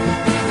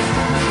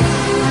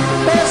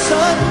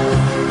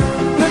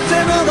ne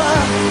t'aimera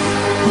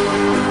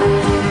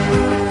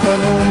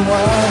comme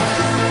moi.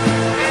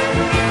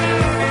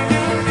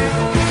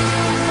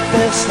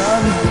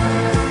 Personne,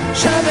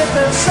 jamais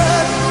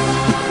personne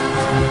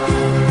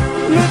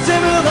ne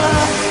t'aimera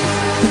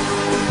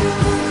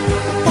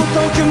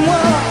autant que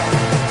moi.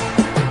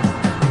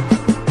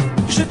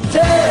 Je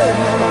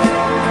t'aime.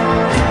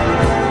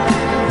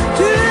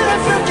 Tu es la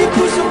fleur qui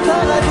pousse au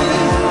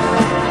paradis.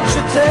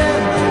 Je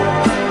t'aime.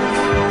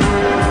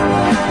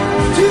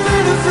 Tu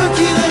es le feu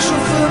qui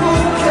réchauffe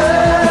mon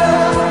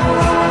cœur.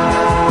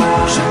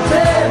 Je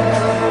t'aime.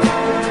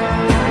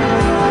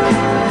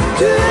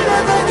 Tu es la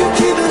vague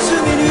qui berce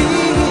mes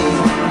nuits.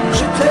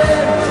 Je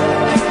t'aime.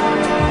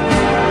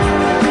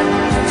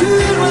 Tu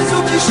es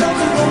l'oiseau qui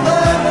chante mon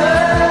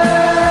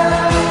bonheur.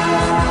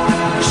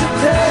 Je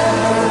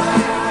t'aime.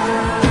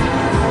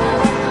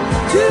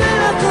 Tu es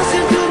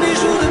l'arc-en-ciel de mes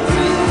jours de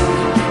pluie.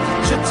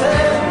 Je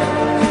t'aime.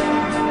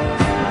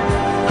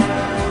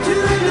 Tu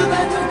es le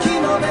bateau qui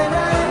m'emmène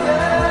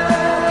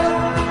ailleurs.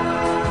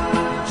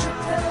 Je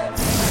t'aime.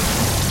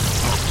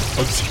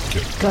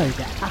 Gold,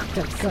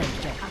 Arthur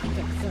Gold.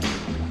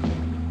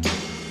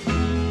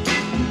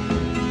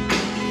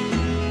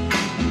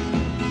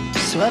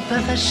 Sois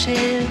pas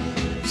fâché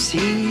si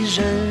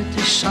je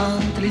te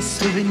chante les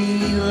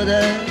souvenirs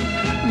de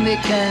mes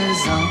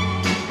 15 ans.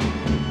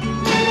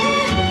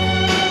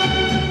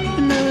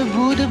 Ne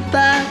boude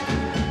pas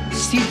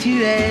si tu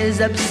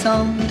es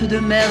absente de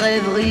mes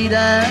rêveries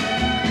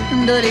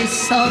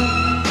d'adolescent.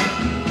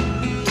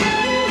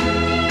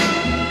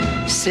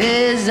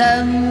 Ces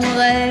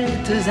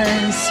amourettes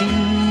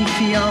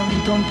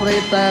insignifiantes ont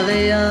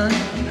préparé un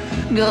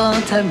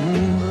grand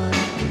amour.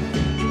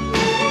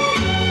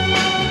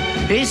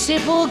 Et c'est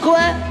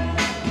pourquoi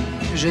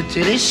je te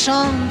les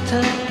chante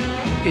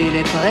et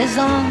les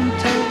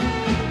présente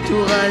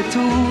tour à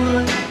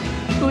tour.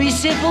 Oui,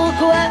 c'est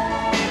pourquoi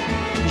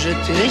je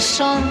te les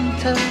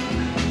chante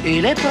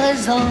et les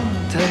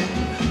présente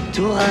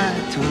tour à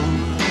tour.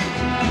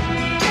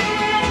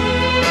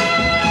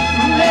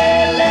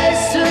 Mais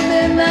laisse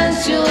mes mains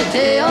sur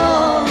tes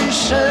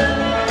hanches,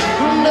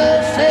 ne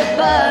fais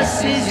pas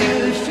ces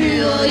yeux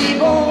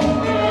furibonds.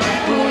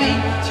 Oui,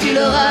 tu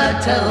l'auras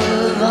ta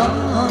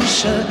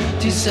revanche,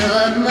 tu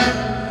seras ma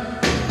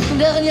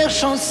dernière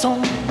chanson.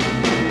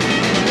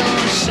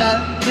 Dans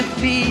chaque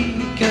fille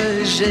que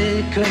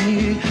j'ai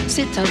connue,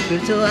 c'est un peu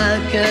toi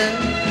que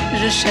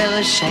je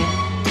cherchais.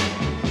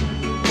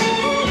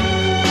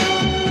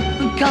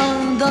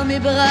 Quand dans mes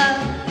bras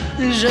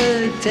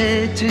je t'ai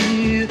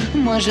tenu,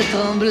 moi je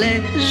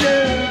tremblais, je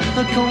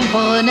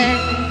comprenais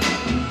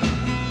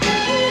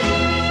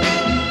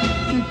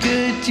que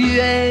tu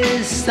es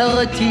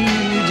sorti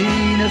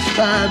d'une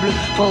fable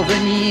pour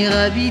venir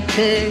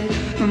habiter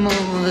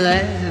mon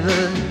rêve.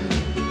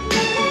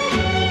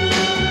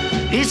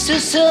 Et ce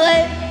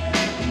serait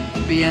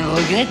bien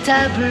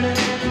regrettable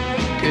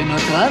que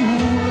notre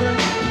amour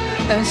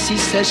ainsi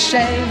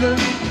s'achève.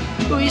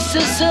 Oui, ce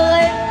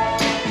serait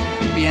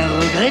bien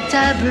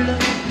regrettable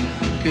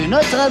que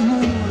notre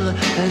amour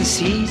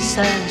ainsi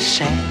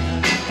s'achève.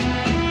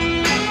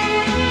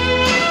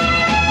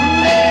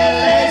 Mais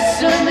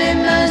laisse mes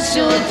mains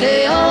sur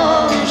tes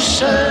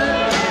hanches,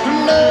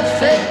 ne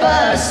fais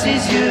pas ces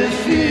yeux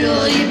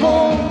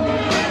furibonds.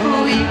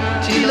 Oui,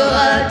 tu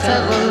auras ta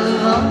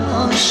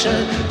revanche,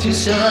 tu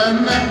seras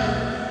ma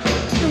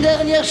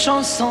dernière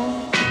chanson.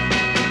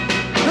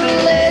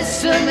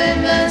 Laisse mes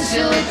mains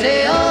sur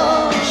tes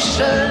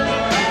hanches,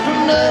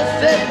 ne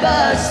fais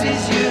pas ces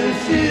yeux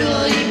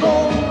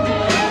furibonds.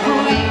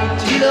 Oui,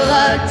 tu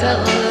auras ta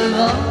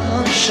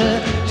revanche,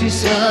 tu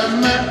seras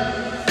ma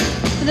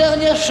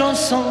dernière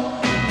chanson.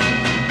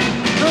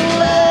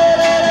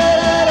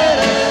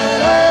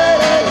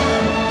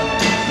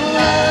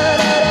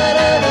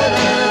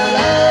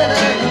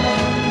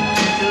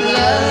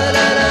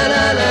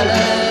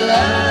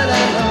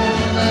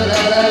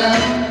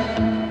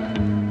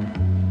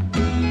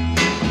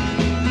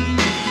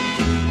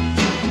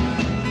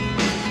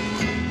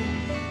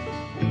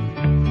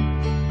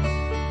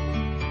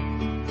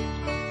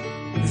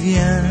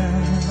 Viens,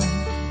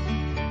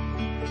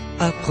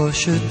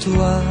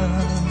 approche-toi.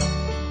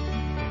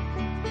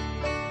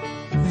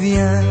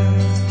 Viens,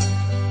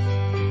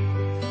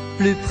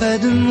 plus près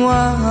de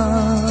moi.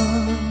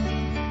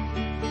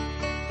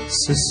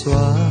 Ce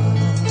soir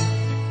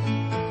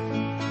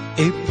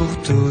et pour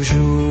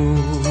toujours.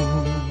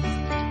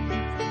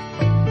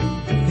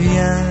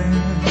 Viens,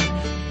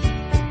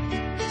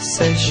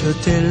 sèche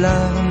tes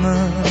larmes.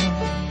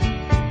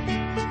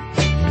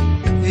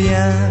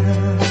 Viens,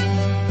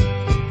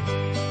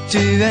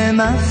 tu es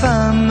ma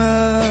femme.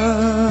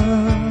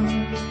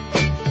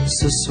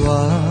 Ce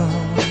soir,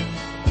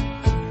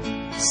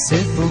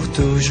 c'est pour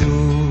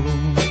toujours.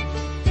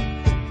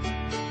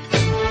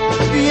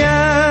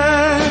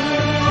 Viens,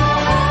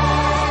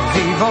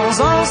 vivons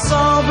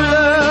ensemble,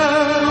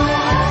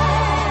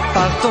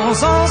 partons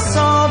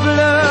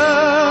ensemble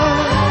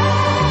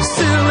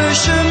sur le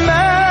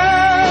chemin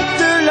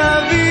de la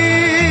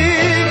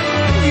vie.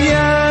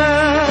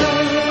 Viens,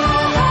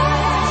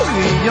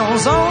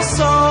 rions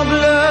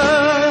ensemble,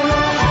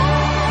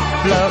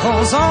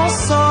 pleurons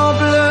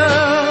ensemble,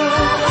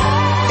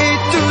 et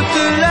toute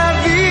la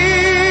vie,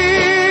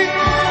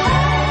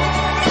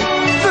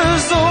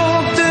 faisons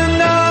de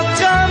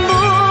notre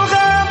amour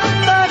un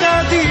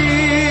paradis.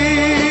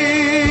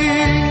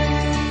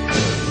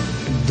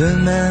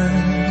 Demain,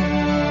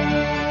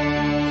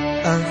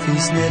 un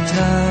fils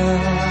naîtra.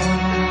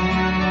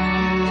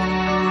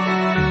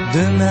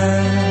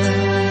 Demain,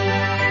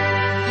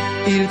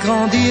 il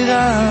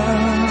grandira.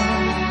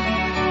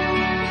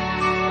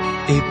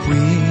 Et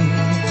puis,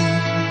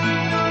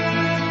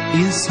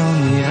 il s'en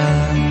ira.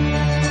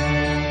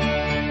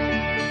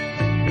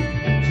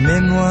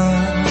 Mais moi,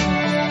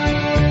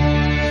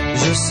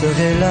 je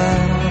serai là.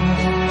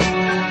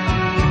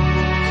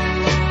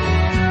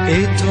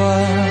 Et toi,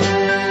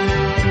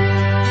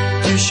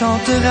 tu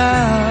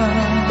chanteras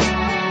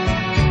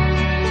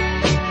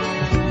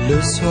le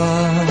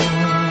soir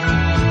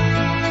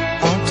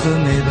entre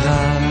mes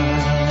bras.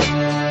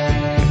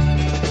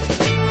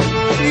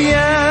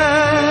 Viens,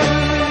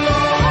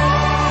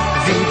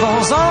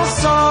 vivons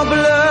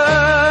ensemble,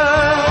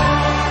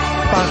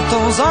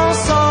 partons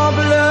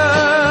ensemble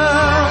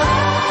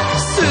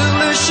sur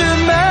le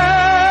chemin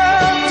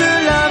de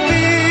la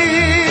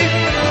vie.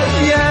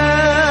 Viens,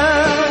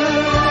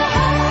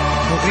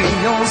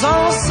 rions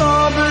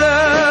ensemble,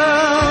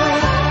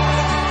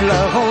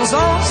 pleurons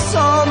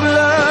ensemble,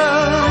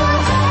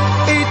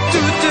 et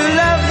toute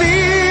la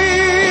vie,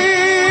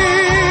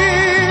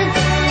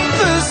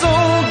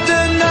 faisons de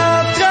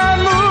notre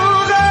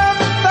amour un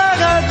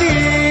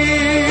paradis.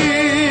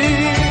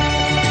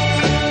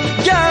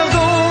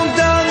 Gardons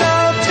dans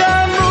notre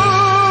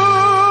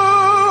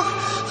amour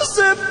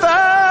ce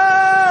paradis.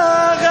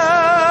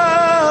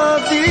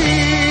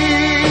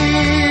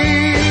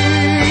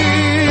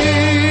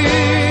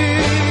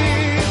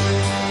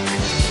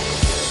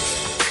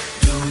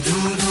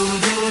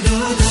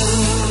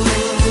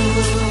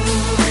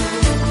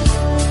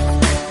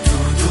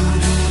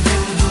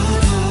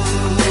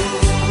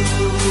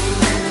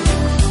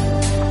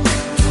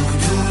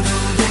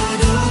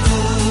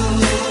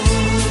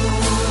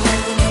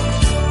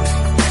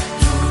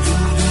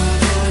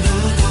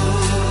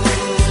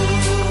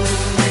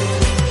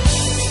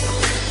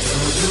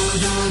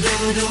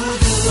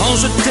 Quand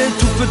j'étais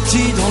tout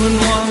petit dans le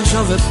noir,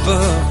 j'avais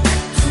peur.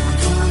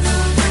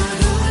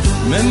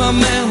 Mais ma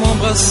mère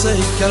m'embrassait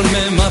et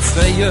calmait ma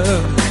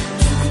frayeur.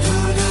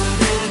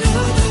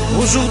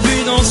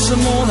 Aujourd'hui dans ce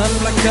monde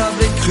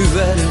implacable et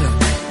cruel,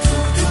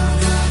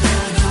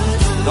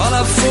 dans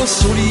la fosse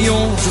au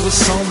lion, je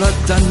ressemble à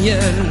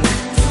Daniel.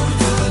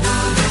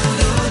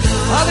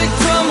 Avec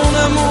toi mon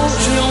amour,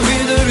 j'ai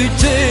envie de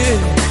lutter.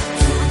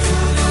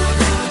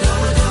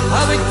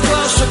 Avec toi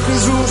chaque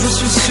jour, je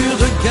suis sûr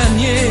de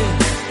gagner.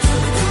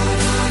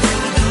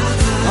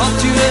 Quand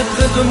tu es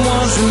près de moi,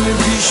 je me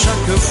dis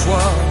chaque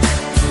fois,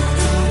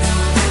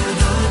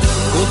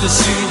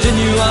 au-dessus des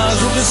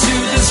nuages,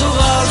 au-dessus des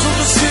orages,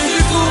 au-dessus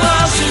du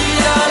courage, il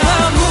y a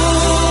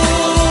l'amour.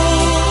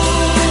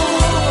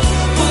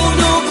 Pour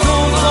nous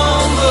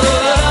comprendre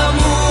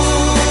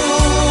l'amour,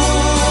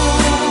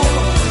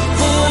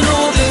 pour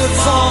nous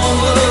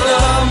défendre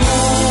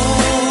l'amour,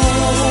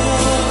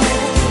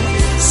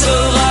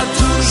 sera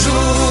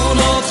toujours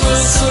notre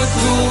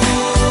secours.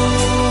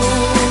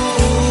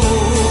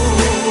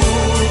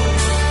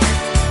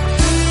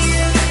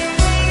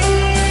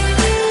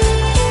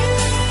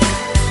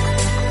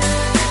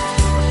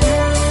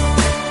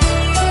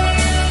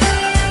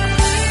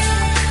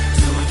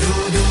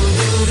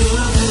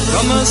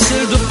 Comme un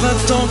ciel de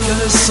printemps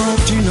caressant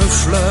une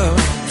fleur,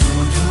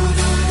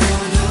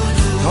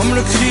 comme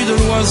le cri de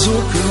l'oiseau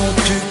que l'on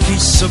tue qui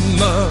se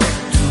meurt.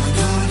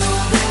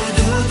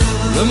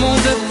 Le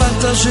monde est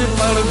partagé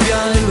par le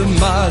bien et le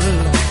mal.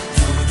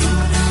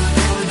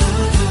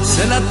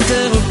 C'est la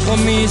terre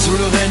promise ou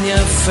le règne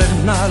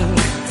infernal.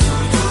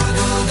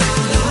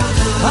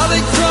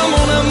 Avec toi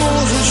mon amour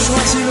je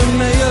choisis le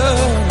meilleur.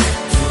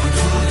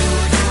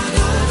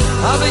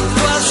 Avec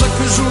toi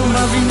chaque jour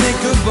ma vie n'est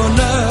que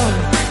bonheur.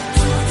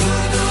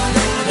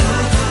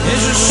 Et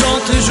je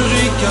chante et je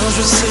ris car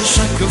je sais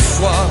chaque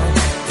fois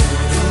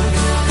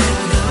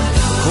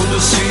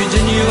qu'au-dessus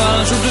des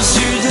nuages,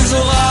 au-dessus des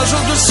orages,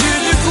 au-dessus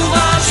du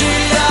courage, il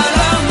y a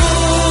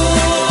l'amour.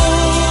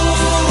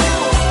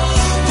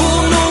 Pour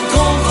nous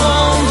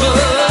comprendre,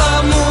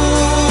 l'amour.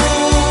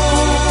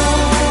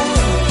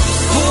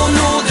 Pour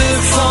nous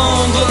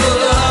défendre,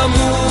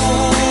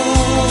 l'amour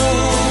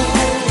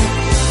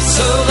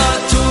sera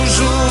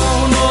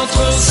toujours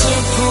notre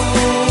secours.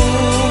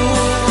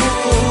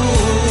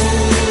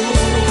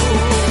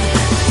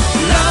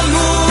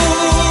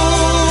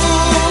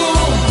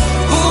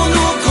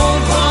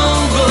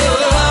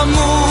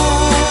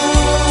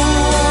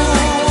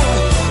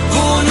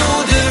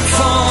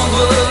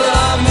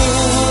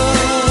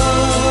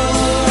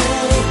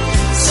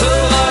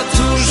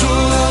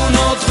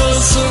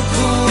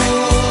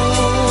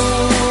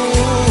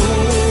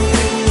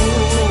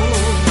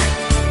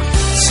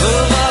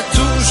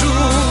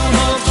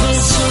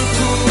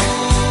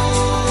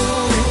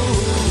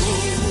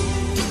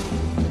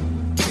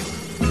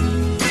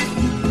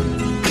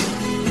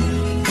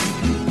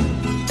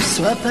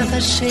 Sois pas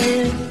fâché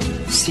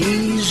si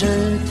je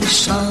te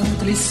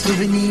chante les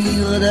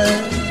souvenirs de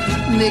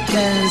mes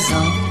 15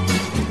 ans.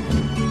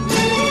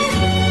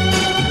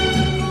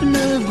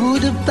 Ne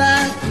boude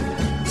pas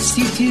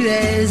si tu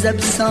es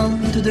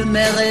absente de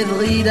mes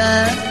rêveries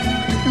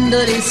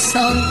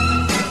d'adolescent.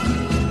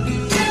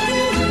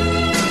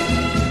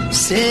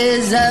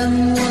 Ces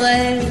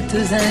amourettes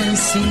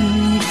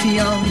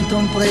insignifiantes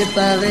ont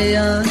préparé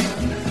un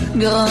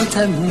grand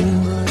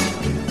amour.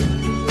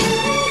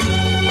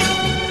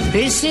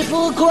 Et c'est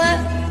pourquoi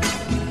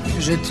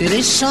je te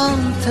les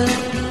chante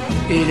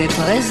et les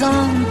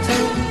présente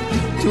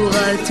tour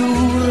à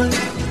tour.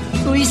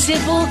 Oui, c'est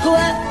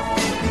pourquoi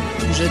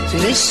je te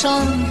les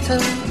chante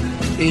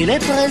et les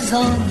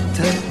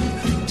présente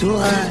tour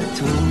à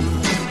tour.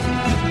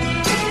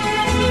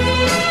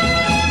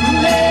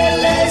 Mais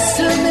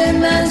laisse mes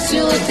mains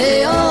sur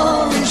tes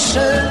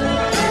hanches,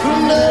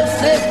 ne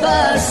fais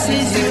pas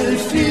ces yeux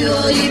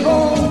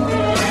furibonds.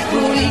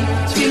 Oui,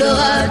 tu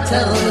l'auras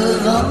ta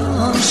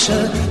revanche,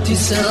 tu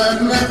seras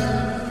ma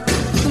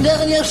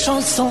dernière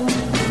chanson.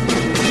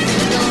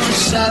 Dans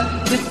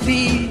chaque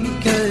fille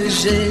que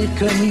j'ai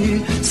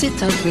connue, c'est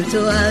un peu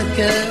toi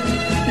que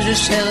je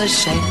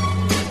cherchais.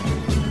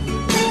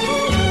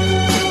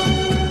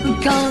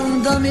 Quand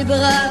dans mes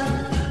bras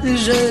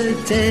je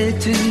t'ai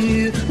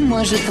tenu,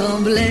 moi je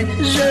tremblais,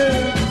 je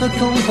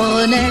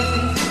comprenais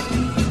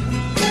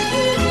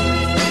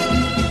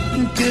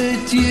que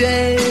tu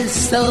es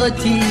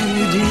sorti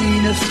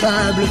d'une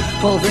fable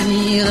pour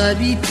venir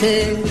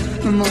habiter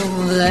mon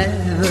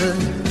rêve.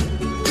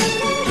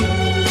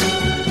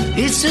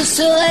 Et ce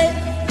serait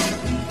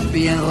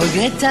bien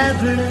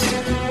regrettable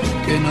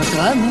que notre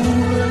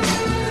amour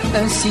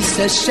ainsi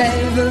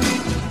s'achève.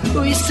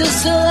 Oui, ce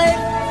serait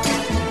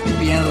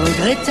bien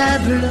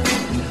regrettable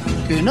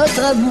que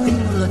notre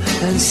amour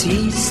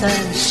ainsi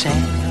s'achève.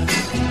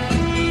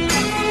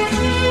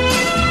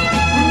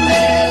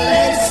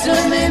 Laisse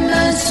mes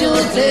mains sur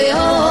tes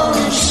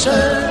hanches,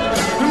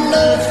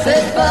 ne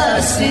fais pas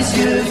ces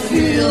yeux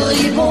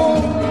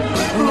furibonds.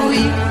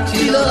 Oui,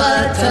 tu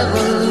auras ta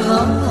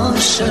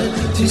revanche,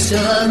 tu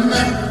seras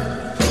ma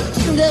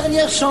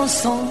dernière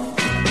chanson.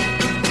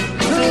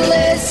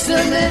 Laisse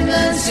mes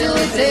mains sur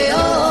tes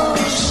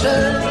hanches,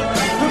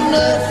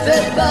 ne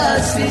fais pas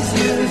ces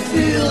yeux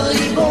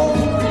furibonds.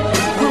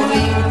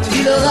 Oui, tu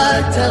auras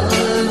ta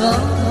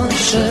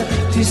revanche,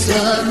 tu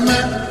seras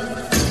ma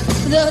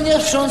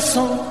dernière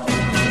chanson.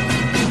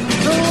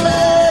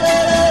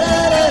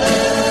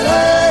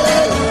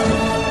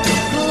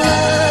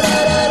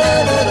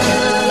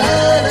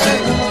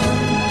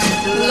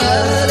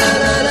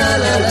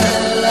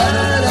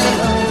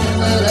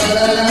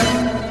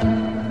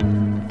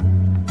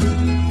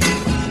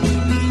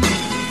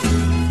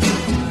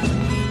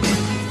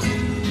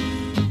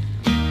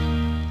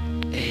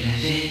 Elle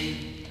avait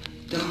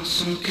dans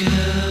son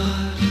cœur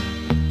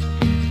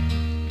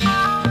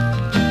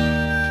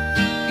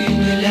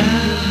une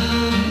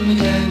larme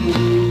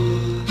d'amour,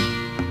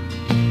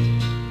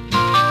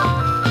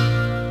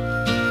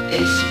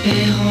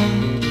 espérant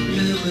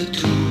le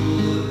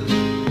retour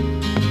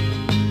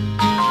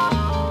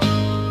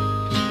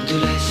de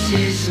la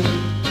saison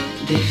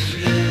des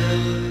fleurs.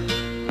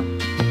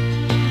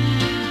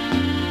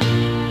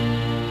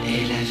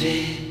 Elle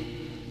avait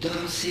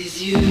dans ses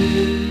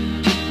yeux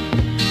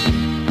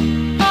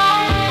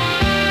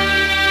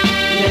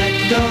la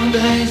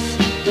tendresse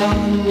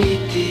d'un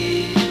été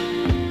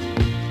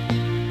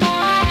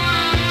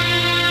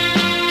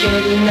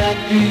qu'elle n'a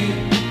pu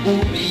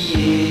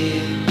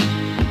oublier,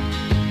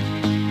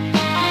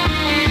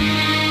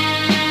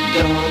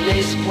 dans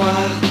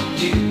l'espoir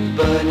du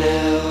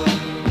bonheur.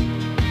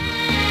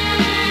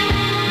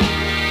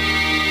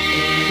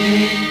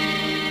 Et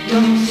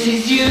dans ses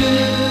yeux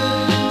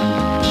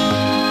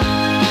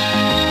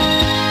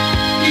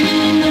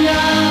une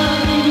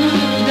larme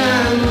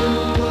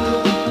d'amour,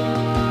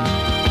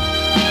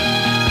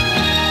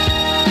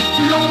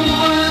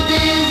 l'ombre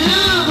des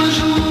heureux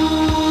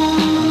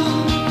jours.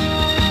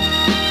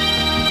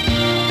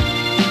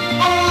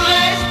 On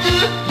reste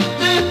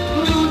de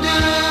nous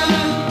deux.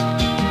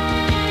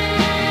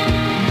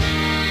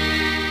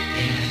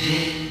 Elle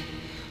avait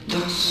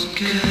dans son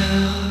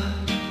cœur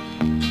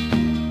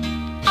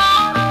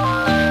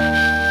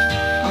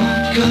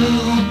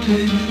encore un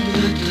peu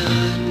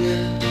d'automne,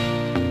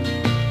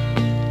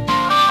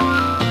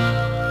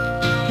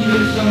 le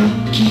vent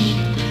qui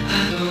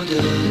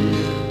abandonne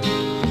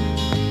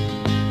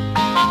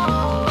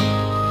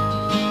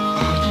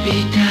en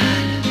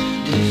pétales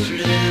de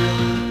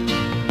fleurs.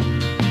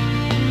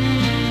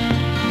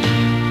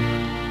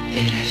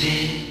 Elle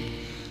avait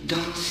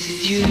dans ses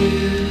yeux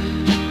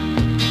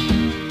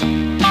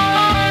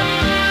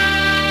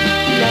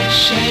la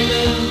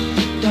chaleur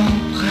d'un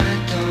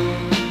printemps,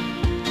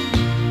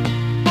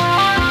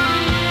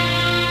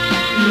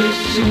 le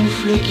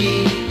souffle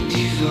gai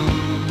du vent,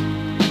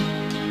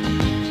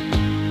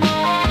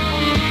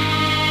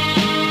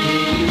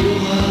 et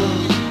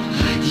l'aurore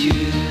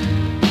radieux.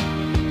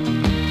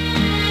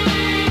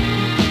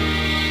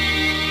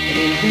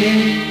 Elle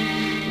avait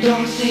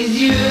dans ses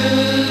yeux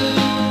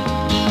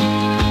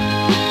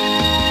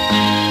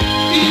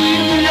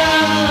une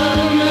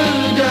larme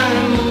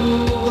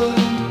d'amour,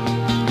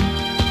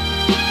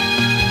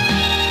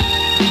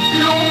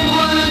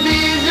 l'ombre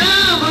des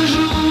heureux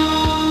jours.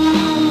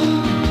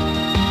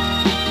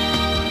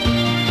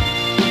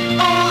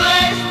 On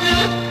reste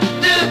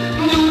de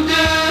nous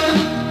deux.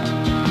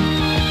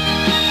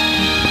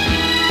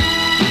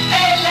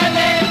 Elle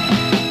avait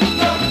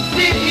dans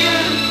ses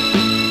yeux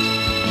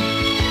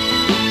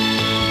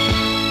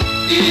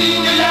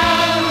une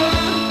larme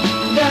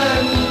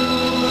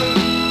d'amour,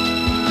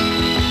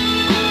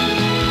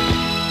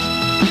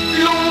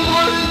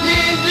 l'ombre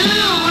des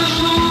heureux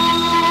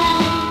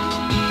jours.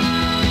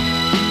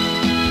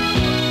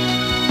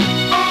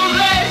 On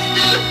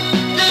reste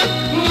de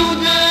nous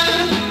deux.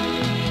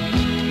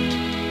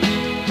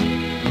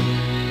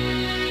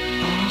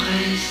 On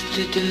reste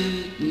de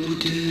nous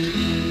deux.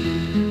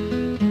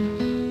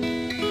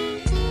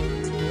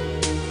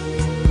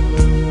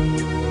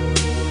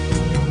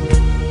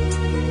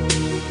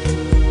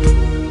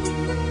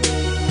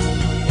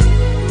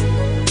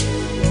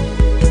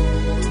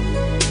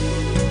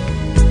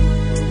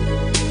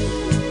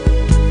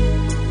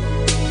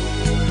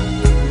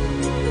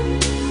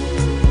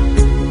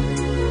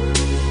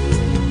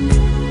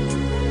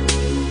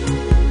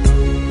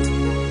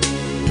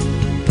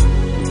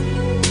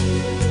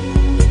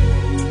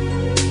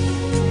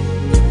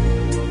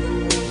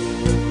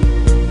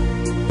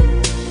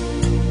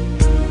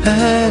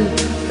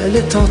 Elle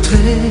est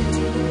entrée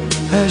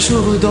un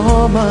jour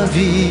dans ma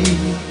vie,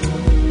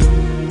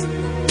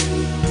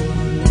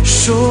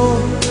 chaud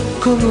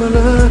comme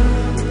le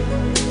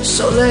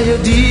soleil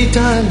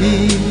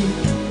d'Italie,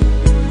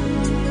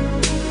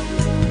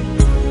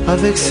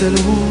 avec ses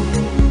longs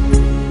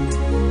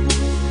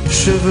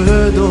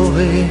cheveux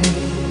dorés,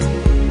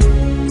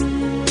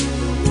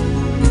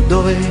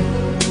 dorés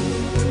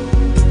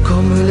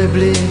comme les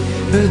blés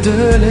de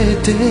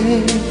l'été.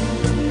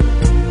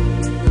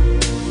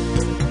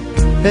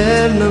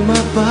 Elle ne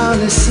m'a pas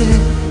laissé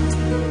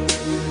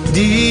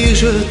dire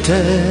je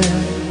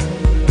t'aime.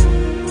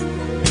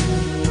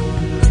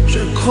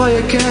 Je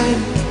croyais qu'elle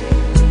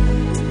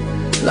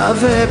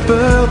avait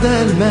peur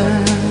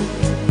d'elle-même.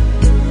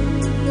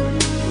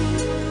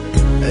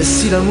 Et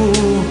si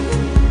l'amour,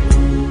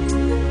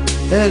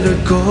 elle le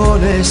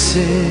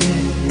connaissait,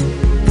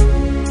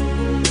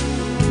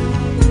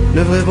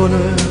 le vrai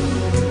bonheur,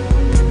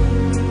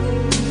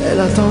 elle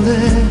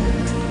attendait.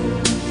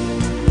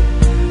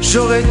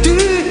 J'aurais dû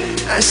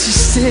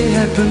insister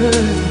un peu,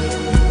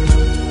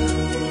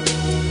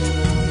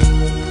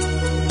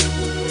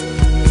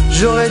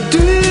 j'aurais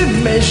dû,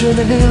 mais je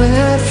n'ai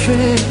rien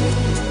fait.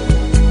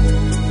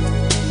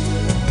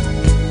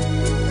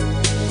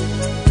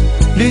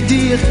 Lui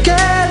dire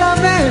qu'elle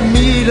avait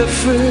mis le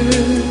feu.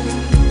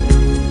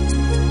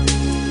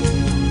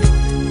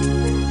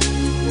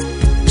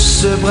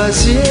 Ce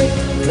brasier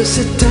ne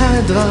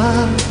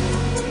s'éteindra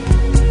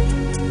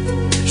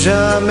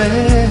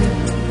jamais.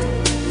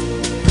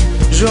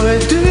 J'aurais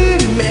dû,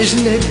 mais je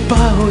n'ai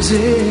pas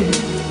osé.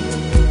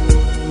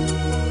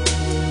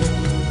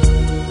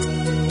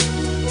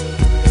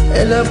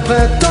 Et le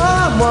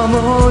printemps, moi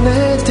mon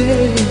été,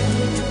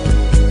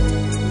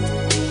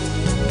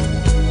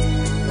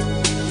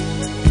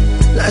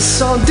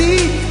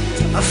 l'incendie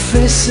a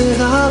fait ses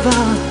ravages.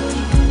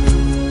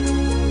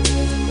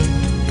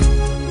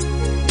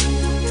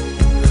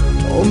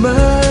 On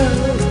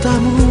meurt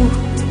d'amour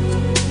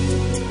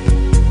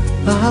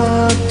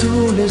à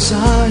tous les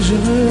âges.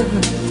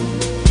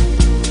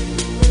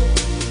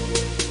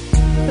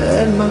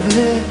 Elle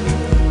m'avait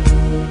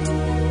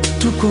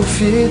tout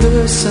confié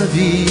de sa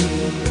vie.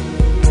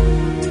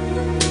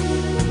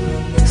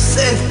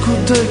 Ses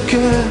coups de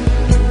cœur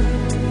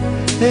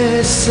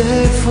et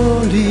ses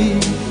folies.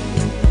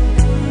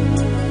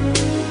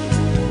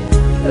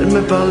 Elle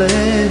me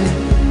parlait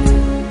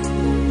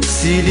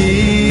si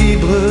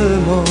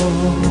librement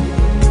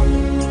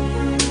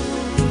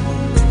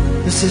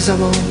de ses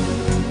amants,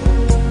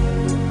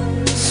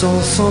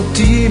 son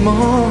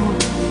sentiment.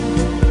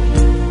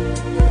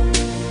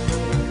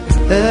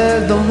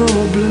 Elle dans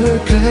nos bleus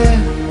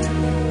clairs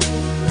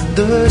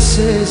de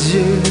ses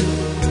yeux,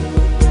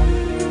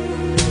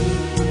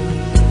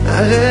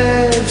 un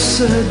rêve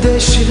se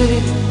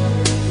déchirait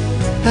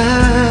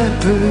un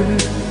peu.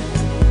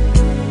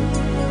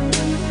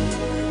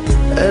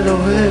 Elle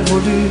aurait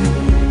voulu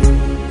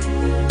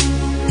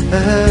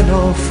un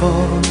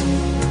enfant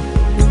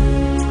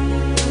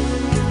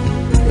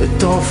et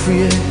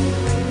t'enfuyait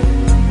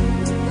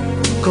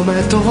comme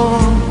un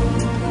torrent.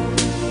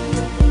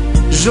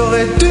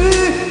 J'aurais dû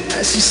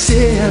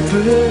insister un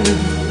peu.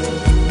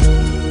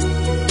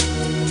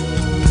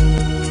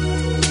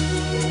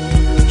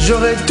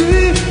 J'aurais dû,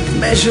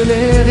 mais je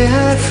n'ai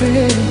rien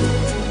fait.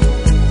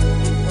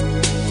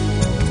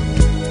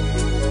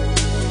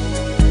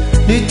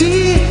 Lui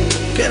dire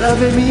qu'elle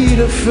avait mis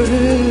le feu.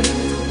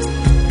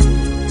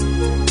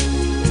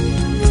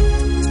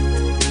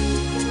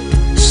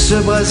 Ce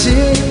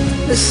brasier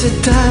ne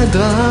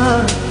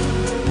s'éteindra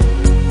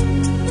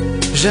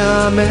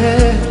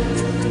jamais.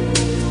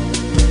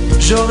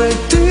 J'aurais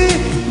dû,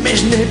 mais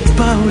je n'ai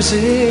pas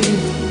osé.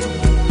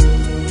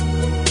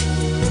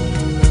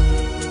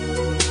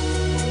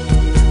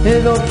 Et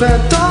le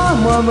printemps,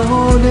 moi,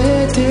 mon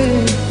été.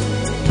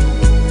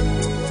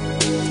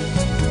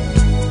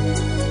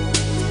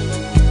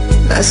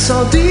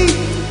 L'incendie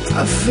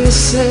a fait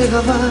ses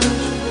ravages.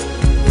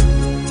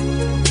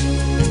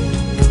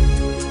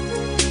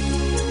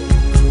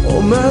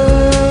 On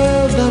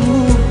meurt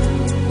d'amour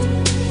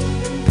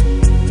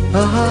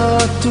à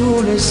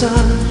tous les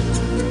âges.